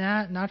interested in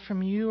that, not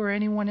from you or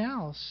anyone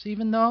else,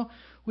 even though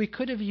we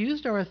could have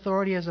used our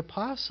authority as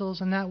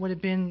apostles, and that would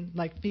have been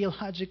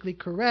theologically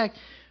correct.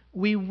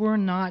 We were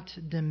not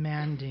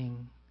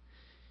demanding.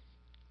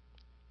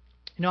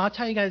 I'll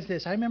tell you guys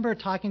this. I remember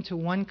talking to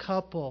one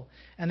couple,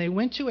 and they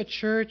went to a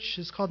church.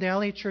 It's called the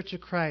LA Church of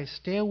Christ.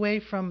 Stay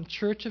away from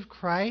Church of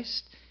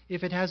Christ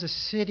if it has a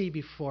city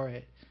before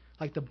it,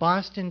 like the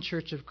Boston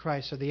Church of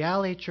Christ or the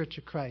LA Church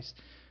of Christ.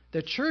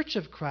 The Church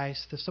of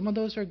Christ, some of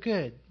those are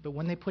good, but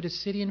when they put a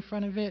city in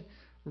front of it,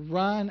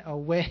 run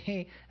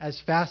away as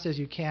fast as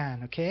you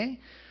can, okay?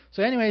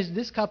 So anyways,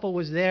 this couple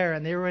was there,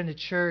 and they were in the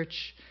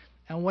church,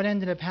 and what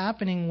ended up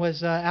happening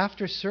was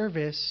after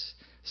service,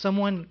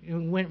 someone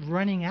went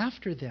running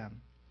after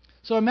them.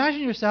 So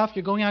imagine yourself,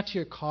 you're going out to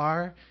your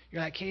car,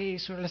 you're like, hey,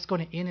 so let's go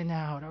to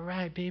In-N-Out. All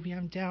right, baby,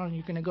 I'm down.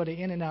 You're going to go to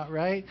In-N-Out,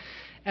 right?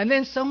 And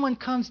then someone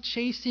comes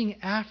chasing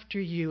after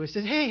you and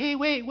says, hey,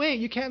 wait,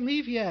 you can't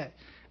leave yet.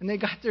 And they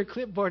got their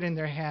clipboard in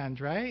their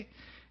hand, right?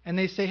 And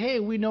they say,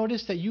 hey, we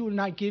noticed that you are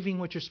not giving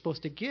what you're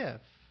supposed to give.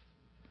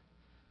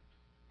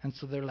 And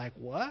so they're like,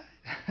 what?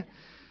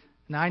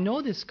 Now, I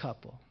know this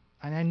couple,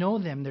 and I know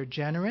them. They're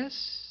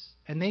generous,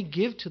 and they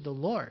give to the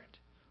Lord.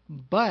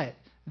 But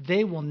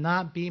they will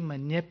not be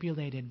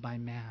manipulated by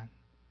man.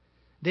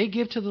 They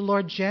give to the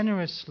Lord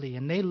generously,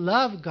 and they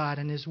love God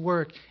and His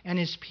work and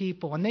His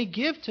people, and they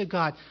give to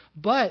God,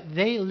 but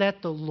they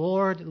let the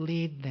Lord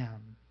lead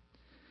them.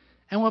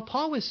 And what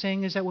Paul was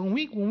saying is that when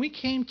we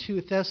came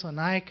to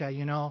Thessalonica,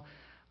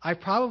 I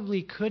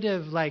probably could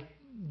have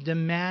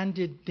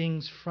demanded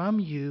things from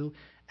you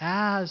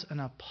as an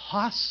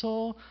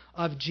apostle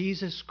of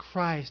Jesus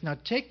Christ. Now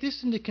take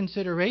this into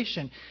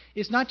consideration.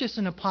 It's not just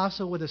an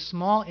apostle with a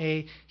small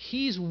a.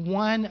 He's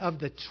one of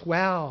the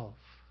 12.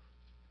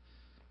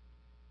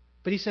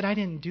 But he said, I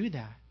didn't do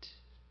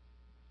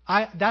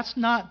that. That's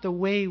not the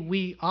way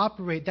we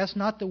operate. That's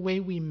not the way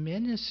we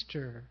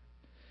minister.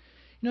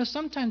 You know,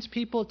 sometimes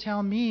people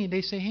tell me,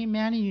 they say, hey,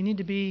 Manny, you need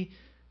to be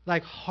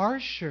like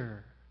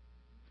harsher.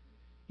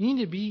 You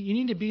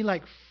need to be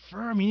like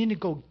firm. You need to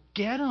go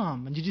get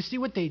them. And did you see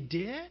what they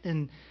did?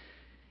 And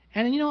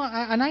you know,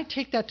 I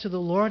take that to the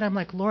Lord. I'm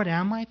like, Lord,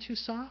 am I too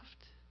soft?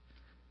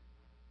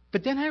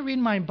 But then I read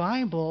my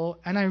Bible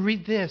and I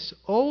read this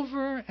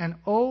over and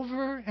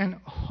over and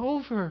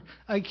over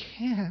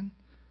again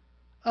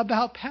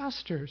about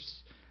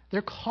pastors.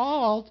 They're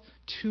called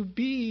to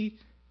be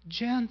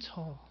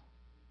gentle.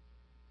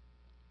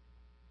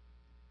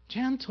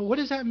 Gentle. What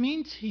does that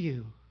mean to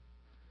you?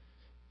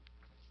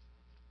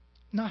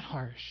 Not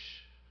harsh.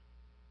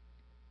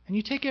 And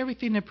you take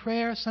everything to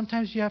prayer.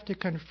 Sometimes you have to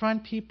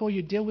confront people.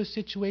 You deal with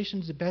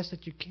situations the best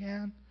that you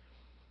can.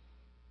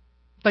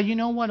 But you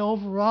know what?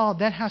 Overall,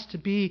 that has to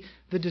be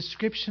the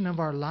description of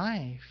our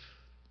life.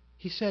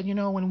 He said, you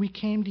know, when we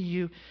came to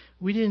you,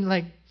 we didn't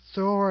like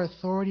throw our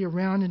authority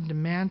around and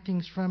demand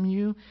things from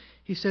you.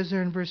 He says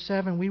there in verse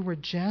 7, we were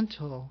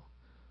gentle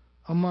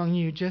among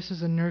you, just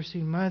as a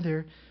nursing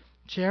mother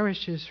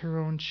cherishes her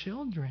own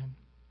children.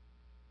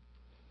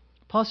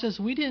 Paul says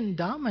we didn't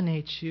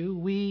dominate you.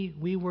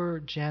 We were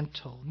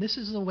gentle. This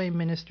is the way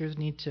ministers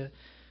need to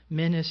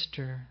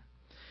minister.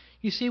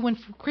 You see, when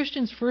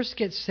Christians first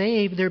get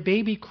saved, they're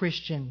baby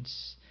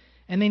Christians.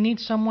 And they need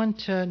someone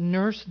to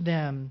nurse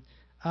them,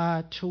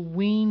 to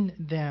wean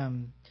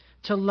them,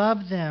 to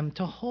love them,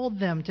 to hold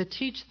them, to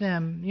teach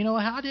them, you know,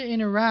 how to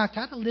interact,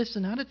 how to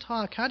listen, how to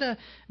talk, how to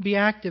be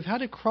active, how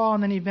to crawl,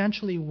 and then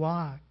eventually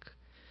walk.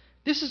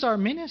 This is our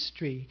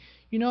ministry.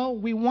 You know,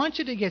 we want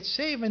you to get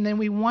saved, and then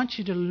we want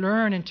you to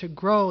learn and to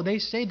grow. They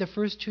say the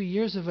first 2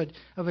 years of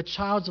a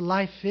child's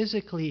life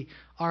physically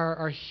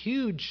are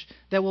huge.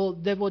 That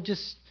will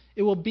just,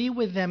 it will be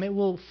with them. It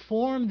will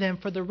form them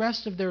for the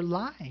rest of their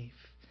life.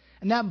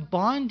 And that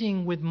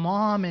bonding with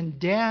mom and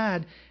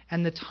dad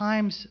and the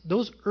times,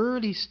 those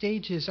early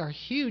stages are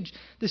huge.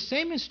 The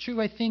same is true,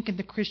 I think, in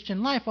the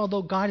Christian life,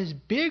 although God is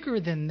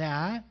bigger than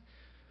that.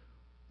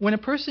 When a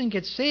person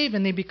gets saved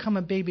and they become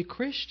a baby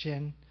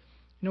Christian,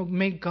 you know,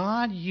 may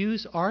God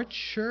use our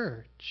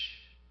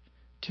church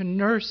to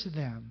nurse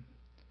them,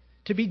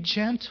 to be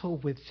gentle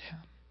with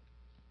them,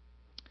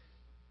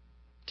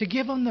 to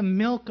give them the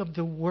milk of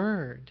the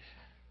Word.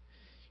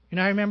 You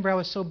know, I remember I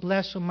was so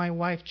blessed when my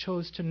wife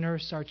chose to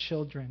nurse our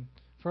children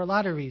for a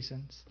lot of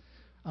reasons.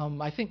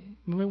 I think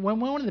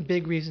one of the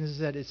big reasons is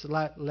that it's a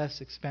lot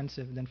less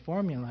expensive than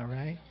formula,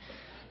 right?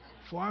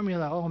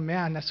 Formula, oh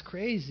man, that's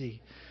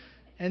crazy.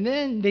 And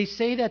then they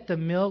say that the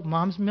milk,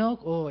 mom's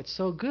milk, oh, it's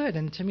so good.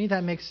 And to me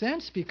that makes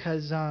sense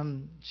because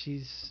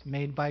she's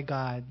made by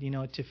God, you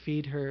know, to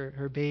feed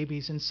her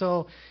babies. And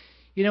so,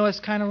 you know, it's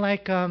kind of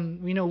like,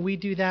 you know, we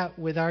do that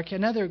with our kids.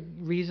 Another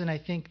reason I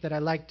think that I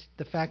liked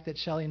the fact that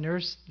Shelley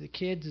nursed the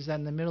kids is that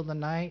in the middle of the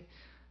night,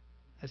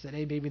 I said,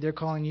 hey, baby, they're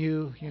calling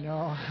you, you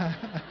know.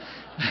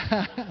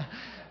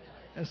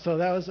 And so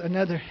that was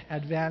another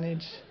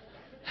advantage.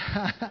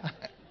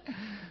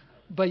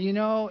 But, you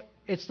know,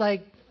 it's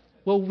like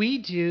what we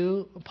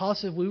do. Paul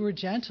said, we were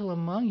gentle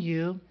among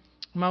you.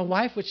 My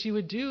wife, what she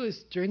would do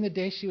is during the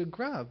day she would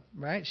grub,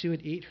 right? She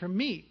would eat her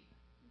meat,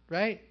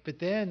 right? But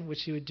then what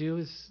she would do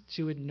is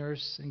she would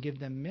nurse and give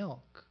them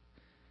milk.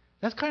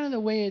 That's kind of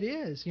the way it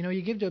is. You know,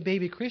 you give to a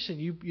baby Christian,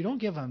 you don't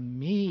give them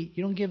meat.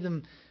 You don't give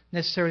them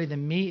necessarily the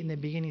meat in the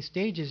beginning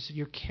stages.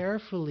 You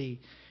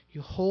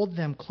hold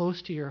them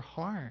close to your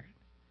heart.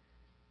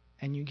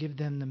 And you give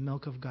them the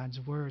milk of God's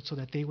Word so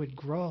that they would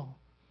grow.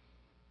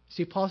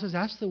 See, Paul says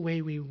that's the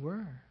way we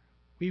were.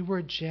 We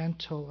were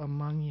gentle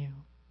among you.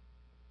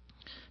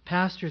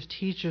 Pastors,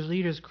 teachers,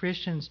 leaders,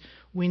 Christians,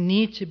 we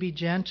need to be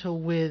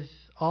gentle with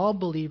all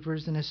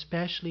believers and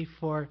especially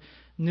for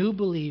new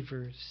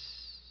believers.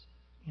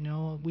 You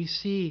know, we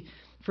see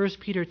 1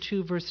 Peter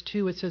 2 verse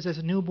 2, it says,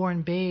 as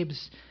newborn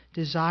babes,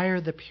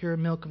 desire the pure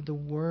milk of the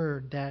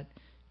Word that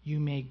you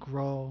may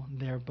grow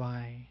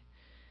thereby.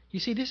 You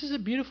see, this is a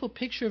beautiful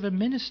picture of a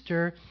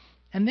minister.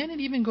 And then it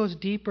even goes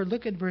deeper.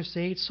 Look at verse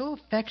 8. So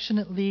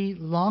affectionately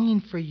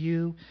longing for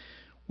you,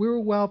 we were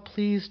well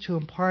pleased to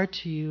impart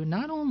to you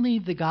not only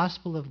the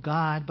gospel of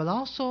God, but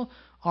also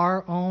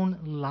our own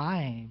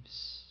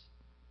lives,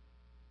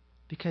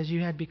 because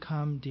you had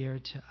become dear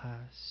to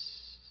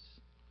us.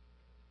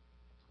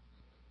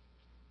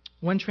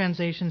 One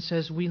translation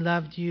says, we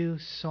loved you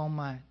so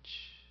much.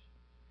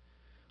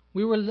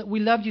 We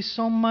loved you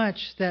so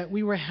much that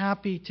we were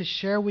happy to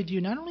share with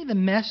you not only the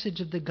message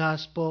of the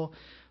gospel,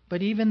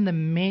 but even the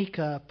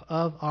makeup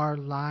of our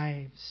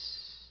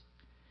lives.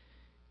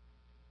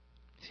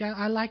 See,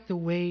 I like the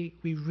way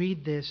we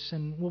read this,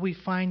 and what we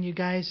find, you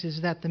guys,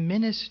 is that the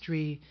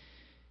ministry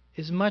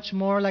is much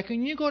more like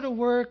when you go to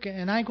work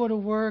and I go to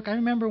work. I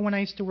remember when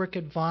I used to work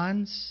at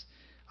Vons,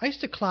 I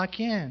used to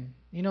clock in.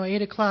 You know,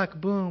 8 o'clock,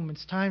 boom,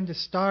 it's time to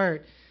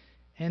start.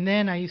 And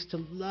then I used to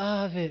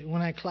love it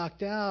when I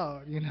clocked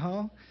out, you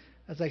know.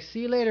 I was like, see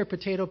you later,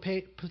 potato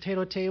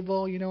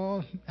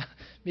table,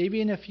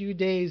 maybe in a few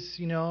days,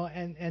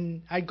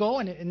 and I go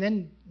and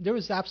then there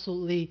was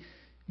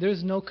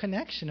no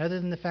connection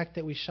other than the fact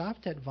that we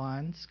shopped at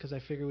Vaughn's because I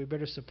figured we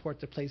better support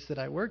the place that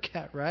I work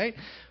at, right?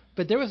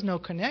 But there was no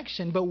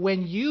connection. But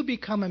when you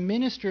become a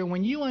minister,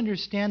 when you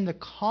understand the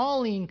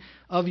calling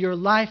of your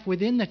life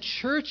within the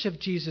church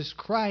of Jesus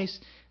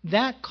Christ,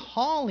 that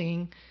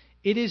calling,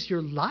 it is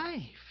your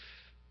life.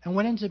 And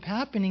what ends up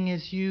happening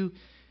is you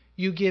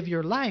give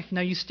your life.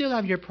 Now, you still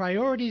have your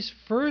priorities.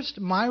 First,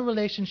 my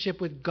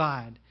relationship with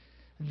God.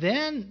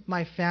 Then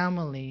my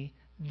family.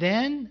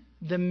 Then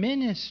the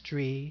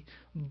ministry.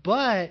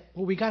 But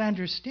what we got to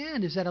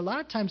understand is that a lot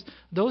of times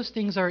those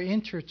things are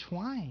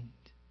intertwined.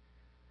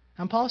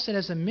 And Paul said,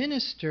 as a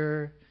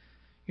minister,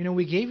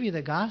 we gave you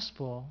the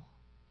gospel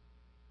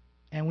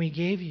and we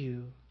gave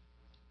you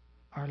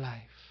our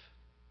life.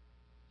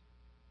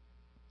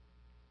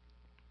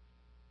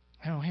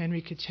 I know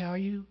Henry could tell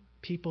you,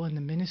 people in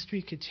the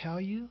ministry could tell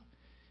you,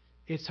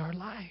 it's our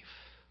life.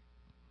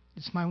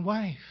 It's my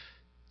wife.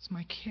 It's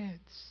my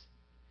kids.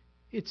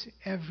 It's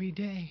every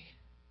day.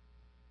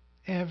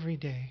 Every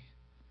day.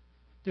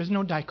 There's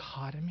no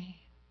dichotomy.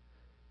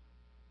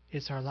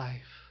 It's our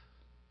life.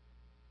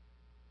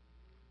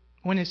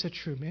 When it's a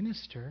true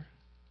minister,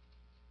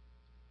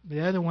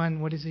 the other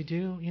one, what does he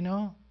do?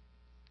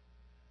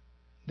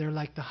 They're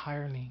like the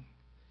hireling.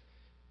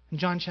 In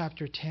John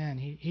chapter 10,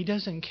 he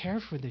doesn't care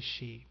for the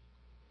sheep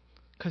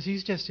because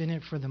he's just in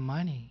it for the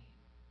money.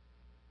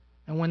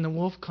 And when the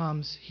wolf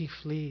comes, he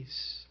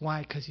flees.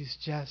 Why? Because he's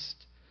just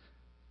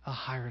a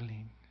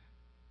hireling.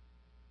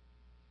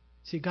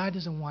 See, God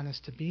doesn't want us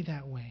to be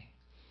that way.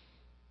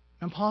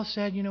 And Paul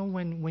said,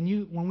 when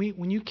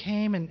you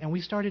came and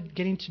we started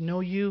getting to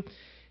know you,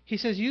 he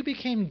says, you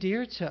became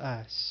dear to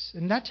us.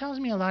 And that tells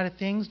me a lot of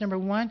things. Number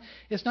one,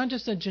 it's not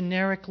just a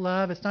generic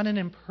love. It's not an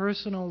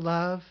impersonal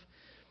love.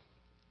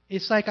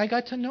 It's like, I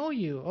got to know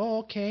you. Oh,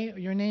 okay,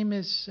 your name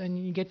is,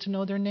 and you get to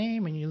know their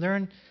name, and you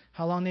learn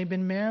how long they've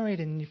been married,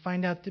 and you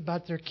find out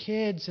about their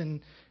kids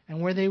and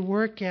where they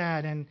work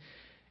at.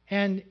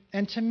 And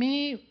to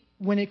me,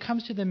 when it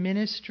comes to the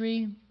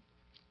ministry,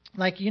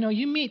 like,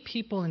 you meet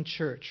people in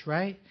church,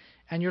 right?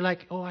 And you're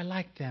like, oh, I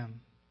like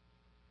them.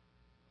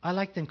 I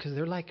like them because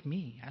they're like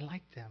me. I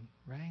like them,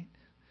 right?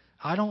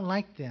 I don't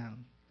like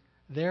them.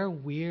 They're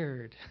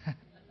weird.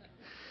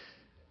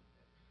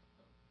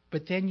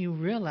 But then you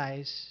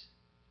realize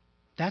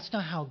that's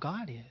not how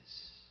God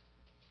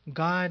is.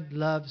 God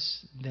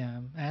loves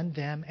them and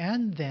them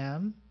and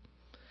them.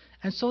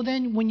 And so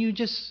then when you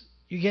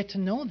get to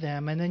know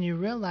them and then you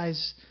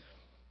realize,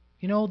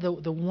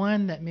 the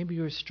one that maybe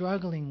you're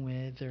struggling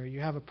with or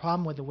you have a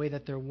problem with the way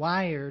that they're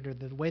wired or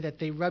the way that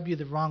they rub you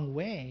the wrong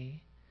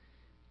way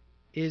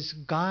is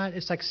God.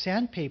 It's like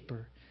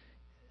sandpaper.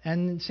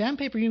 And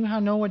sandpaper, you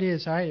know what it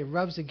is, right? It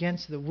rubs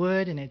against the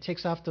wood and it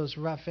takes off those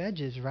rough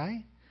edges,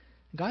 right?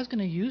 God's going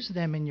to use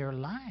them in your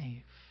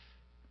life.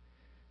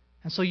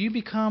 And so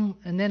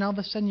and then all of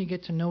a sudden you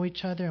get to know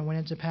each other, and what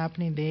ends up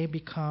happening, they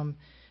become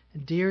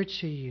dear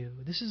to you.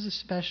 This is a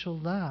special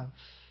love.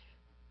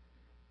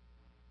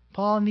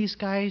 Paul and these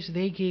guys,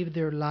 they gave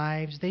their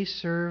lives. They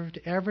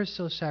served ever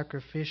so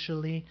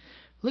sacrificially.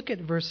 Look at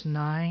verse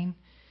 9.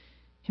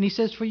 And he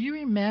says, for you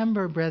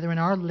remember, brethren,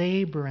 our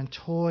labor and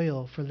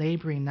toil for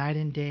laboring night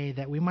and day,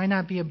 that we might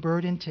not be a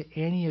burden to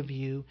any of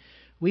you.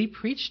 We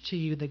preach to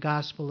you the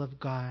gospel of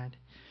God.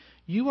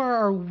 You are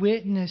our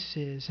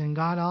witnesses, and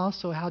God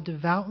also, how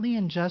devoutly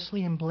and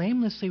justly and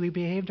blamelessly we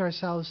behaved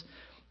ourselves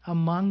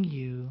among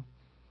you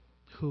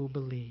who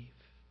believe.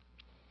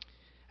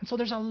 And so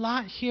there's a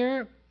lot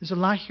here. There's a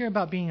lot here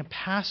about being a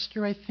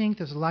pastor, I think.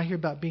 There's a lot here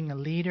about being a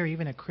leader,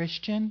 even a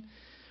Christian.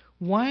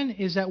 One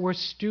is that we're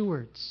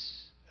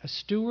stewards. A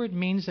steward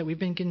means that we've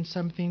been given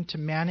something to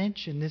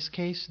manage, in this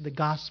case, the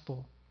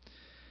gospel.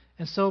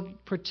 And so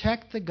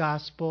protect the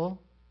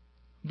gospel,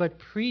 but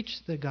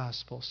preach the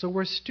gospel. So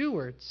we're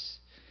stewards.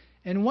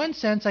 In one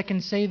sense, I can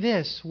say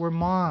this, we're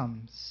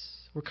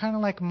moms. We're kind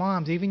of like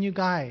moms, even you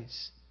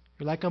guys.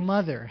 You're like a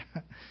mother.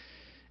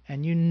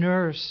 And you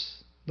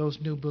nurse those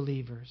new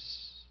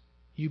believers.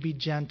 You be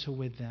gentle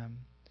with them.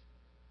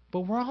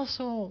 But we're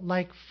also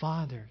like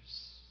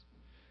fathers.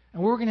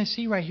 And what we're going to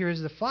see right here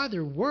is the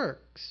father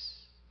works.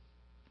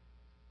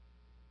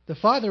 The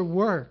father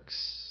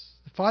works.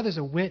 The father's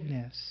a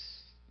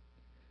witness.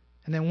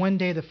 And then one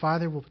day the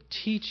father will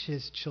teach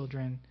his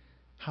children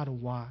how to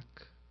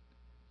walk.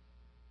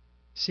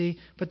 See,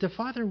 but the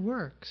father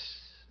works.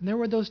 And there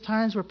were those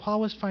times where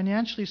Paul was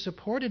financially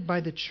supported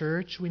by the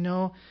church. We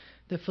know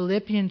the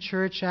Philippian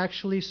church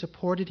actually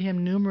supported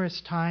him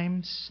numerous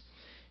times.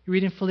 You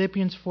read in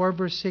Philippians 4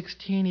 verse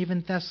 16,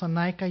 even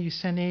Thessalonica you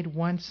sent aid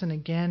once and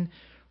again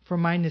for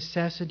my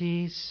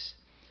necessities.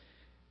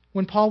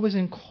 When Paul was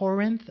in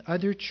Corinth,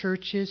 other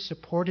churches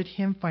supported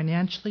him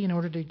financially in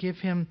order to give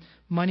him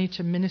money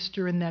to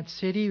minister in that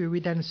city. We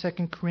read that in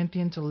 2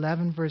 Corinthians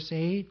 11 verse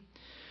 8.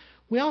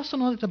 We also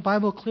know that the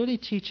Bible clearly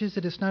teaches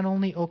that it's not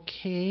only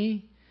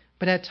okay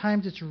but at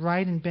times it's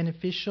right and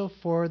beneficial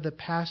for the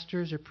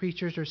pastors or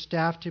preachers or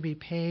staff to be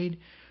paid,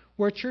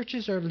 where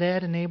churches are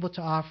led and able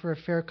to offer a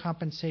fair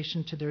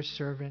compensation to their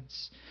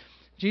servants.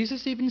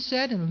 Jesus even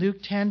said in Luke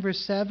 10, verse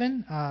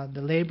 7,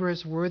 the laborer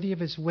is worthy of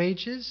his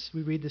wages.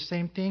 We read the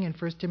same thing in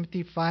 1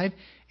 Timothy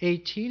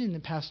 5:18 in the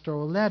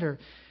pastoral letter.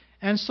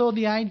 And so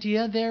the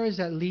idea there is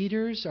that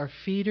leaders are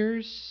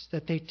feeders,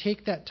 that they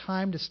take that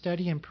time to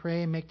study and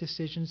pray and make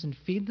decisions and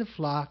feed the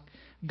flock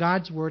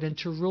God's word and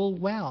to rule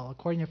well,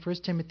 according to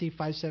 1 Timothy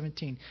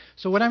 5:17.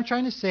 So what I'm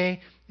trying to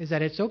say is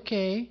that it's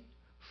okay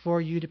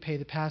for you to pay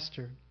the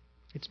pastor.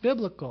 It's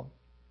biblical.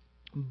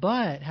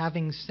 But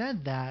having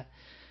said that,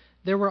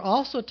 there were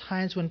also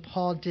times when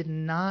Paul did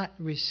not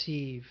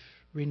receive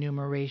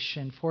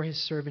remuneration for his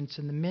servants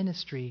in the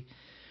ministry.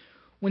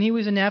 When he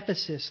was in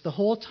Ephesus, the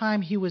whole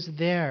time he was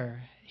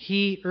there,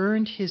 he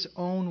earned his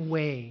own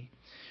way.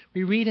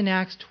 We read in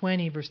Acts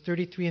 20, verse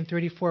 33 and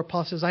 34,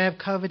 Paul says, I have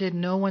coveted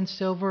no one's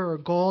silver or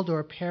gold or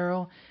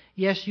apparel.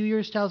 Yes, you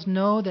yourselves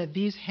know that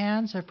these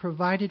hands have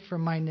provided for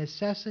my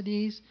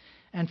necessities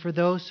and for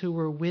those who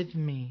were with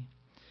me.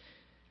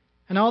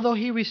 And although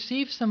he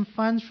received some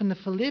funds from the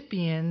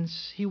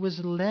Philippians, he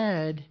was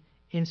led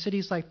in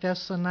cities like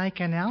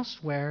Thessalonica and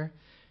elsewhere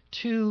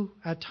to,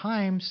 at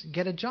times,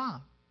 get a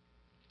job.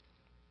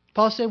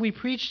 Paul said, we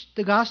preached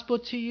the gospel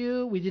to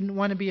you. We didn't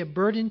want to be a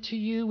burden to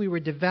you. We were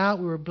devout.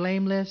 We were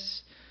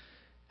blameless.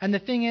 And the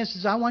thing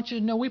is I want you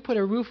to know we put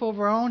a roof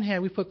over our own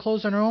head. We put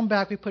clothes on our own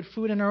back. We put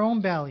food in our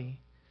own belly.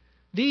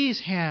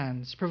 These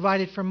hands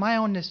provided for my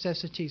own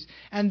necessities.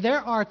 And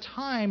there are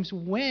times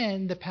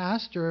when the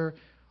pastor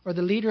or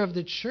the leader of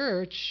the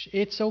church,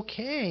 it's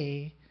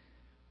okay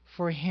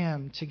for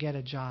him to get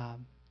a job.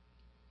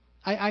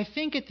 I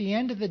think at the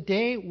end of the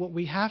day, what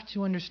we have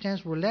to understand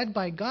is we're led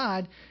by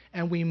God,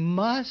 and we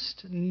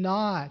must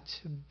not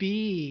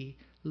be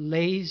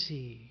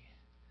lazy.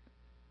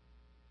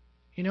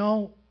 You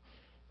know,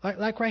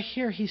 like right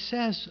here, he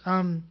says,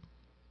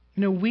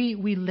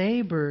 we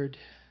labored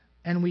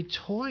and we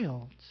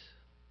toiled.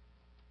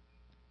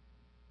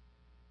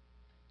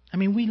 I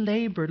mean, we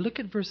labored. Look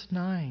at verse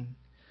 9.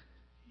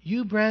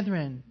 You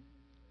brethren,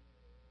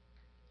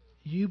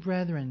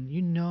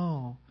 you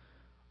know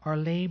our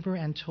labor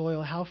and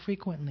toil, how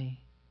frequently?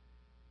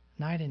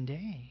 Night and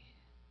day.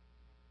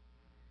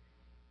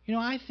 You know,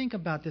 I think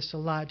about this a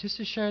lot. Just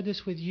to share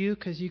this with you,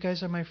 because you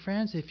guys are my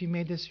friends. If you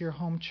made this your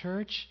home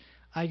church,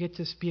 I get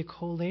to be a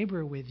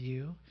co-laborer with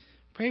you.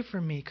 Pray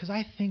for me, because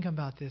I think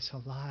about this a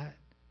lot.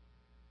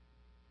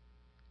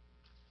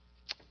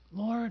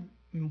 Lord,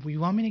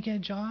 you want me to get a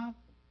job?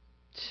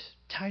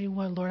 Tell you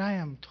what, Lord, I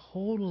am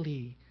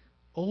totally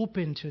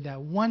open to that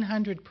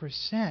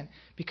 100%,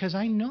 because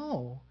I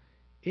know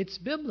it's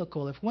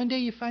biblical. If one day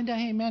you find out,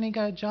 hey man, he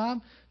got a job,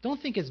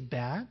 don't think it's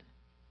bad.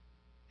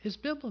 It's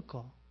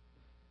biblical.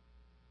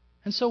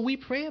 And so we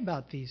pray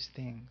about these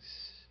things.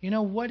 You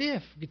know, what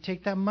if you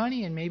take that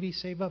money and maybe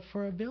save up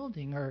for a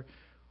building or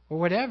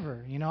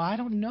whatever? You know, I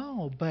don't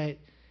know, but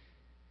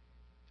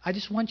I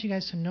just want you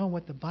guys to know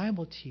what the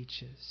Bible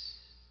teaches.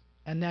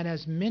 And that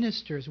as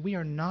ministers, we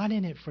are not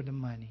in it for the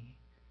money.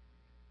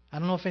 I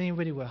don't know if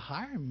anybody would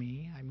hire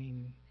me. I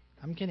mean,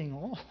 I'm getting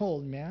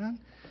old, man.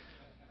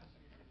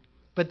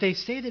 But they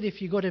say that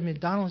if you go to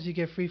McDonald's, you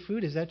get free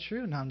food. Is that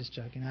true? No, I'm just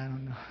joking. I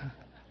don't know.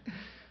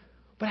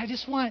 But I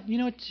just want,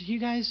 you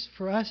guys,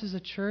 for us as a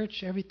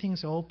church,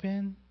 everything's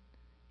open.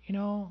 You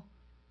know,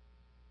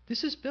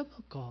 this is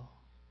biblical.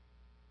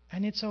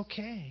 And it's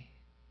okay.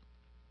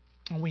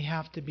 And we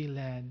have to be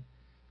led.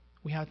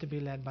 We have to be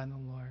led by the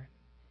Lord.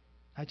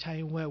 I tell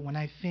you what, when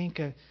I think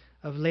of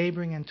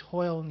laboring and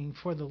toiling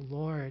for the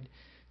Lord,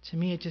 to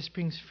me it just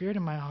brings fear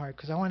to my heart,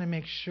 because I want to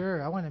make sure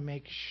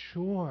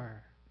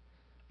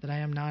that I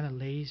am not a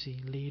lazy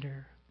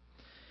leader.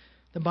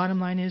 The bottom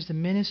line is the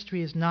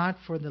ministry is not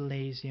for the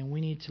lazy, and we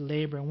need to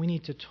labor and we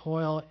need to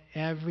toil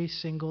every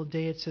single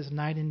day. It says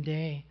night and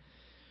day.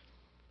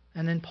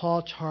 And then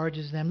Paul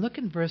charges them. Look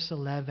in verse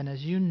 11.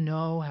 As you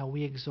know how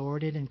we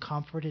exhorted and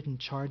comforted and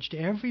charged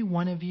every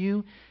one of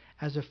you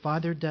as a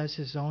father does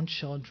his own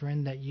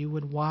children, that you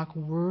would walk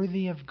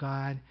worthy of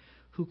God,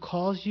 who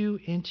calls you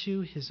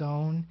into his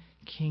own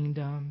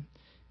kingdom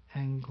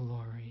and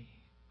glory.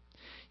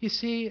 You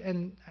see,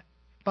 and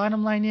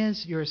bottom line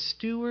is, you're a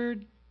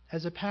steward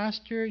as a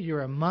pastor,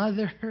 you're a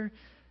mother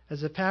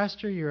as a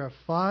pastor, you're a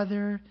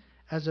father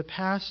as a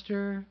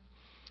pastor.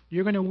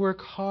 You're going to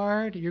work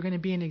hard, you're going to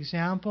be an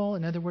example,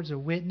 in other words, a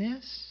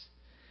witness.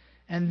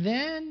 And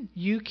then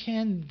you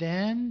can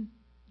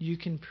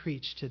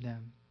preach to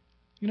them.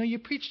 You know, you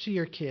preach to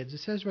your kids. It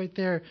says right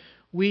there,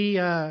 we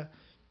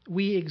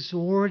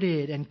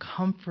exhorted and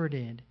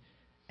comforted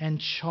and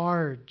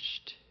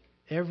charged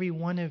every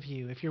one of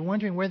you. If you're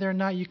wondering whether or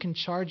not you can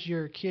charge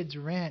your kids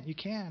rent, you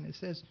can. It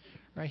says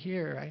right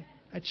here,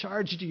 I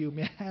charged you,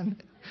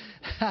 man.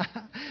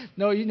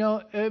 No,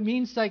 it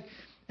means like,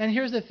 and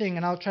here's the thing,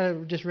 and I'll try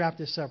to just wrap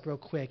this up real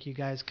quick, you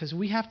guys, because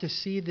we have to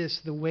see this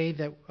the way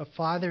that a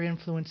father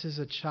influences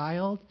a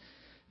child.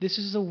 This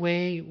is the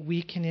way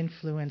we can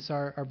influence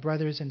our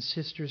brothers and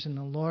sisters in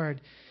the Lord.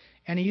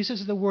 And he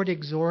uses the word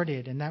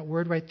exhorted, and that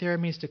word right there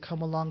means to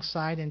come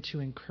alongside and to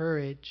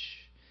encourage.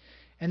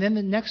 And then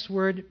the next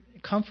word,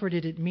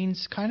 comforted, it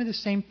means kind of the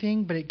same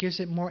thing, but it gives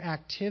it more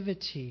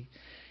activity.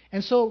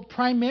 And so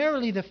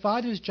primarily the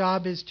father's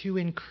job is to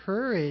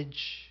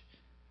encourage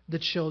the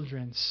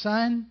children.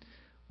 Son,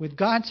 with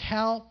God's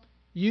help,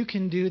 you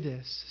can do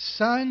this.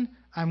 Son,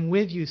 I'm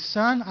with you.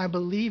 Son, I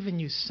believe in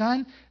you.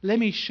 Son, let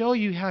me show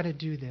you how to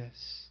do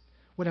this.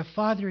 What a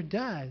father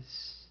does.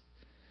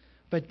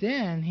 But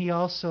then he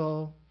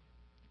also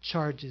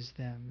charges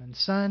them. And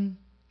son,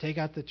 take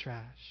out the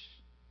trash.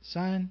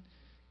 Son,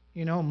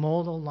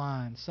 mow the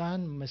lawn.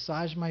 Son,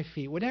 massage my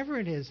feet. Whatever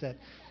it is that,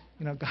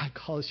 God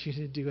calls you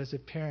to do as a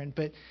parent.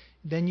 But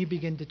then you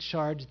begin to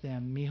charge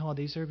them. Mijo,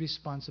 these are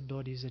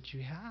responsibilities that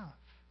you have.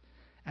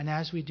 And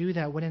as we do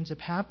that, what ends up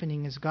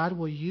happening is God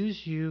will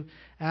use you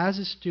as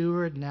a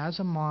steward and as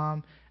a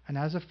mom and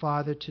as a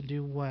father to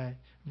do what?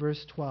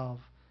 Verse 12,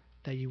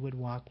 that you would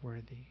walk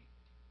worthy.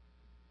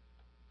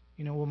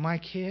 With my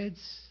kids,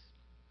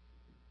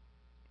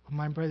 with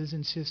my brothers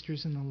and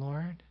sisters in the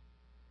Lord,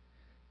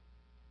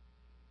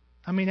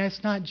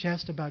 it's not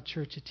just about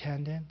church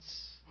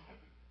attendance.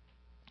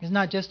 It's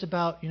not just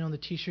about, the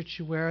t-shirts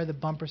you wear, the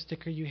bumper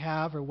sticker you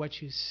have, or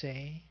what you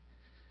say.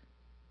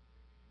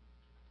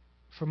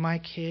 For my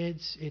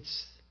kids,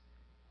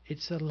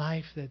 it's a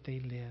life that they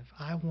live.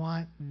 I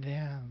want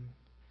them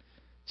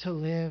to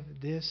live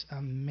this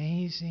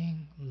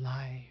amazing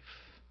life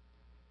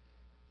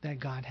that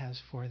God has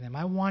for them.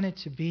 I don't want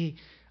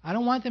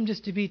them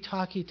just to be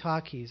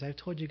talkies. I've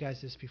told you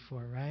guys this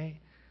before, right?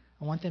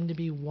 I want them to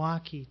be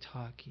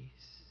walkie-talkies.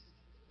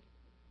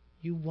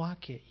 You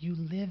walk it. You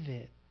live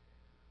it.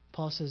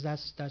 Paul says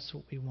that's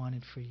what we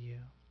wanted for you.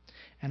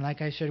 And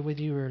like I shared with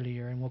you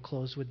earlier, and we'll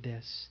close with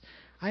this,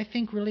 I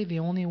think really the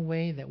only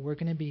way that we're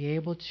going to be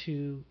able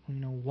to,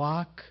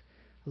 walk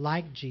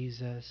like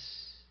Jesus,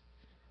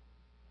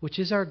 which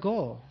is our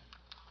goal,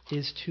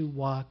 is to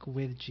walk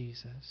with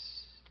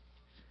Jesus.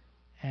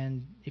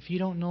 And if you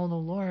don't know the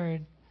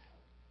Lord,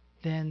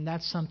 then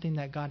that's something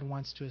that God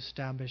wants to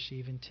establish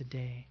even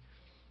today.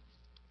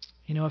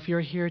 If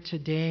you're here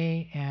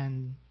today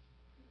and,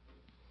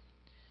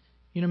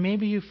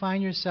 maybe you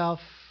find yourself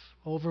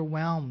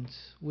overwhelmed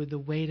with the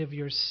weight of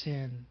your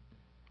sin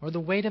or the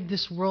weight of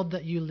this world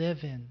that you live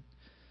in.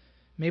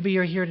 Maybe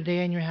you're here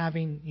today and you're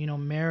having,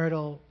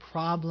 marital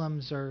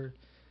problems, or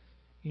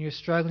you're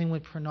struggling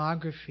with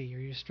pornography, or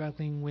you're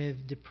struggling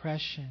with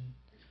depression,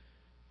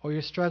 or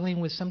you're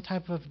struggling with some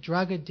type of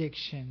drug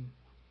addiction,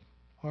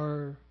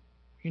 or,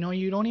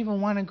 you don't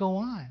even want to go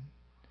on.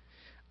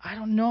 I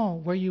don't know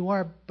where you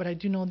are, but I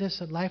do know this,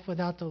 that life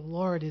without the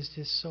Lord is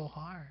just so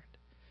hard.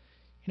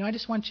 I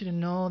just want you to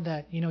know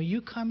that,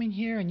 you coming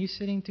here and you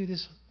sitting through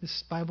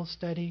this Bible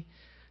study,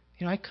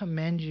 I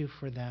commend you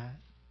for that.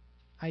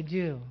 I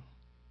do.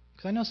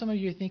 Because I know some of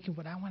you are thinking,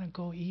 but I want to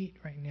go eat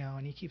right now,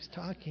 and he keeps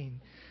talking.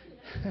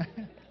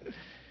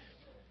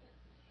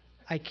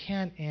 I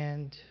can't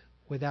end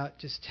without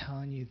just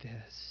telling you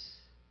this.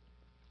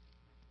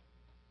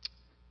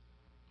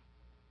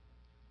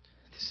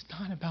 This is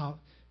not about,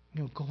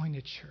 going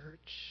to church.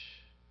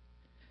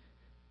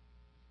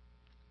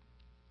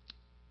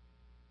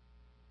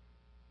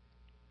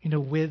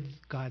 With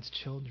God's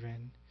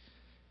children.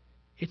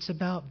 It's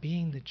about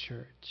being the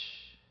church.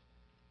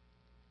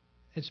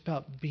 It's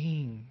about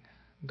being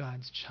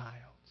God's child.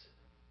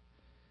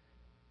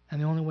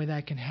 And the only way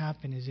that can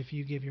happen is if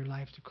you give your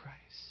life to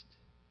Christ.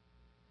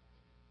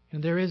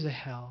 There is a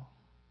hell.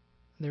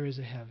 There is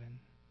a heaven.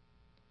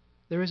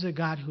 There is a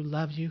God who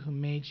loved you, who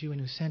made you, and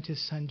who sent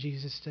his son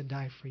Jesus to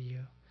die for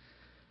you.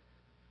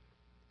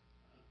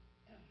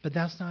 But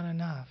that's not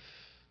enough.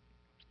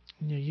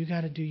 You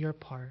got to do your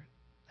part.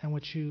 And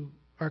what you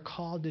are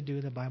called to do,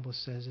 the Bible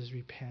says, is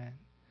repent.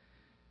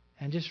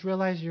 And just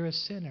realize you're a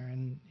sinner.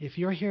 And if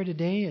you're here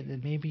today,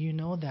 and maybe you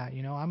know that,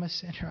 I'm a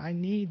sinner. I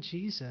need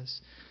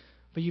Jesus.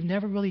 But you've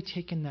never really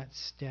taken that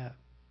step,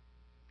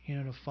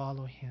 to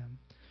follow him.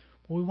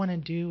 What we want to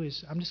do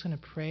is, I'm just going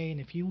to pray.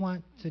 And if you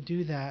want to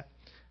do that,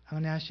 I'm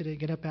going to ask you to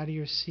get up out of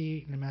your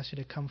seat. And I'm going to ask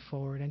you to come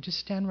forward and just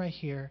stand right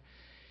here,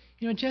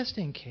 just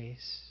in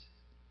case.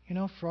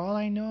 For all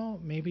I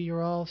know, maybe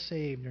you're all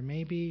saved. Or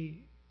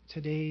maybe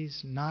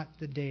today's not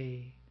the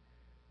day.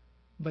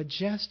 But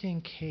just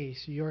in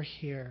case you're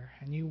here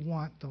and you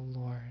want the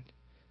Lord,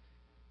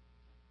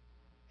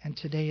 and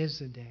today is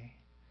the day,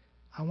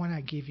 I want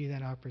to give you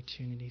that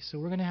opportunity. So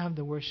we're going to have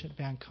the worship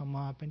band come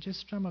up and just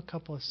strum a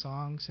couple of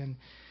songs, and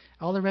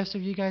all the rest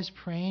of you guys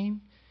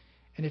praying.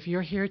 And if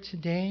you're here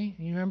today,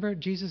 you remember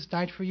Jesus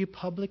died for you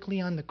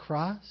publicly on the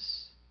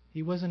cross.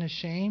 He wasn't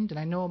ashamed. And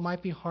I know it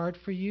might be hard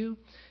for you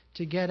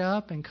to get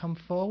up and come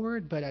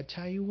forward, but I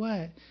tell you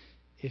what,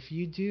 if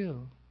you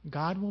do,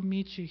 God will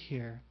meet you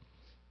here.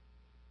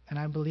 And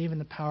I believe in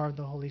the power of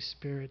the Holy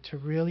Spirit to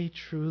really,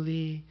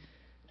 truly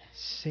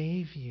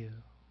save you.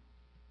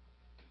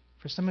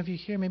 For some of you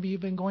here, maybe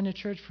you've been going to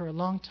church for a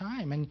long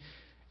time,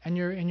 and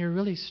you're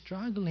really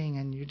struggling,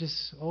 and you're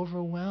just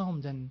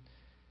overwhelmed,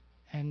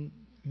 and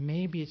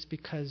maybe it's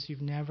because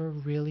you've never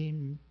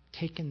really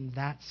taken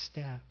that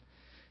step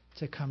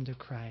to come to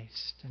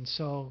Christ. And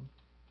so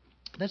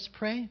let's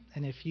pray.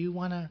 And if you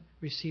want to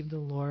receive the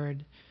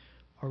Lord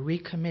or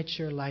recommit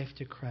your life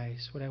to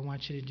Christ, what I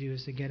want you to do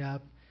is to get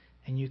up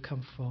and you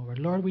come forward.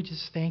 Lord, we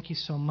just thank you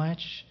so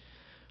much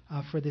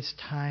for this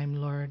time,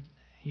 Lord,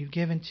 you've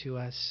given to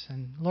us.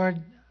 And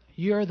Lord,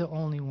 you're the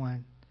only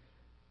one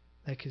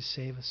that could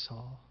save us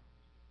all.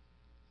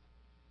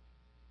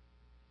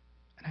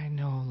 And I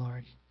know,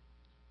 Lord,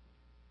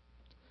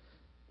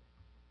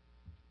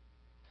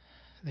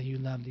 that you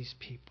love these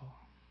people.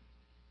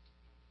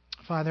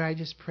 Father, I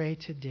just pray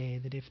today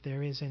that if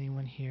there is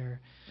anyone here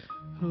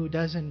who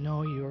doesn't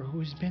know you or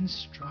who's been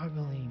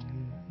struggling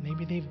and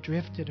maybe they've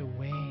drifted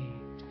away,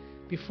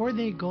 before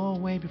they go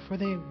away, before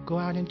they go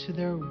out into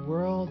their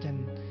world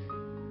and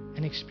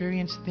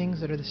experience things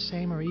that are the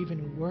same or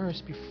even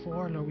worse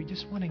before, Lord, we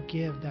just want to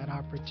give that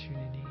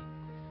opportunity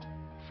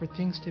for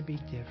things to be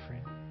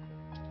different.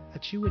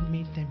 That you would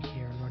meet them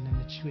here, Lord,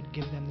 and that you would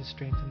give them the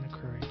strength and the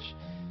courage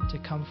to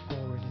come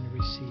forward and to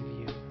receive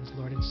you as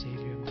Lord and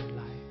Savior of their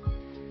life.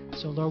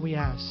 So, Lord, we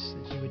ask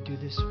that you would do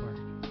this work,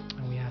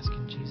 and we ask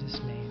in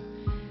Jesus' name,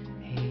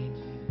 amen.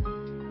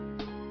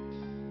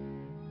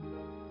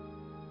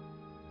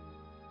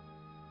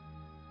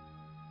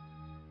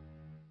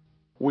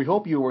 We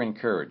hope you were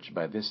encouraged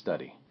by this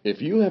study. If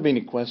you have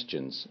any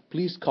questions,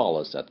 please call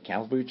us at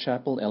Calvary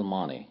Chapel El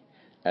Monte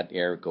at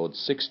area code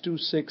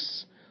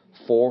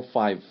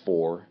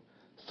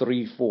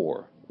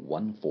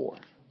 626-454-3414.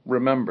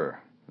 Remember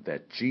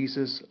that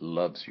Jesus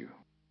loves you.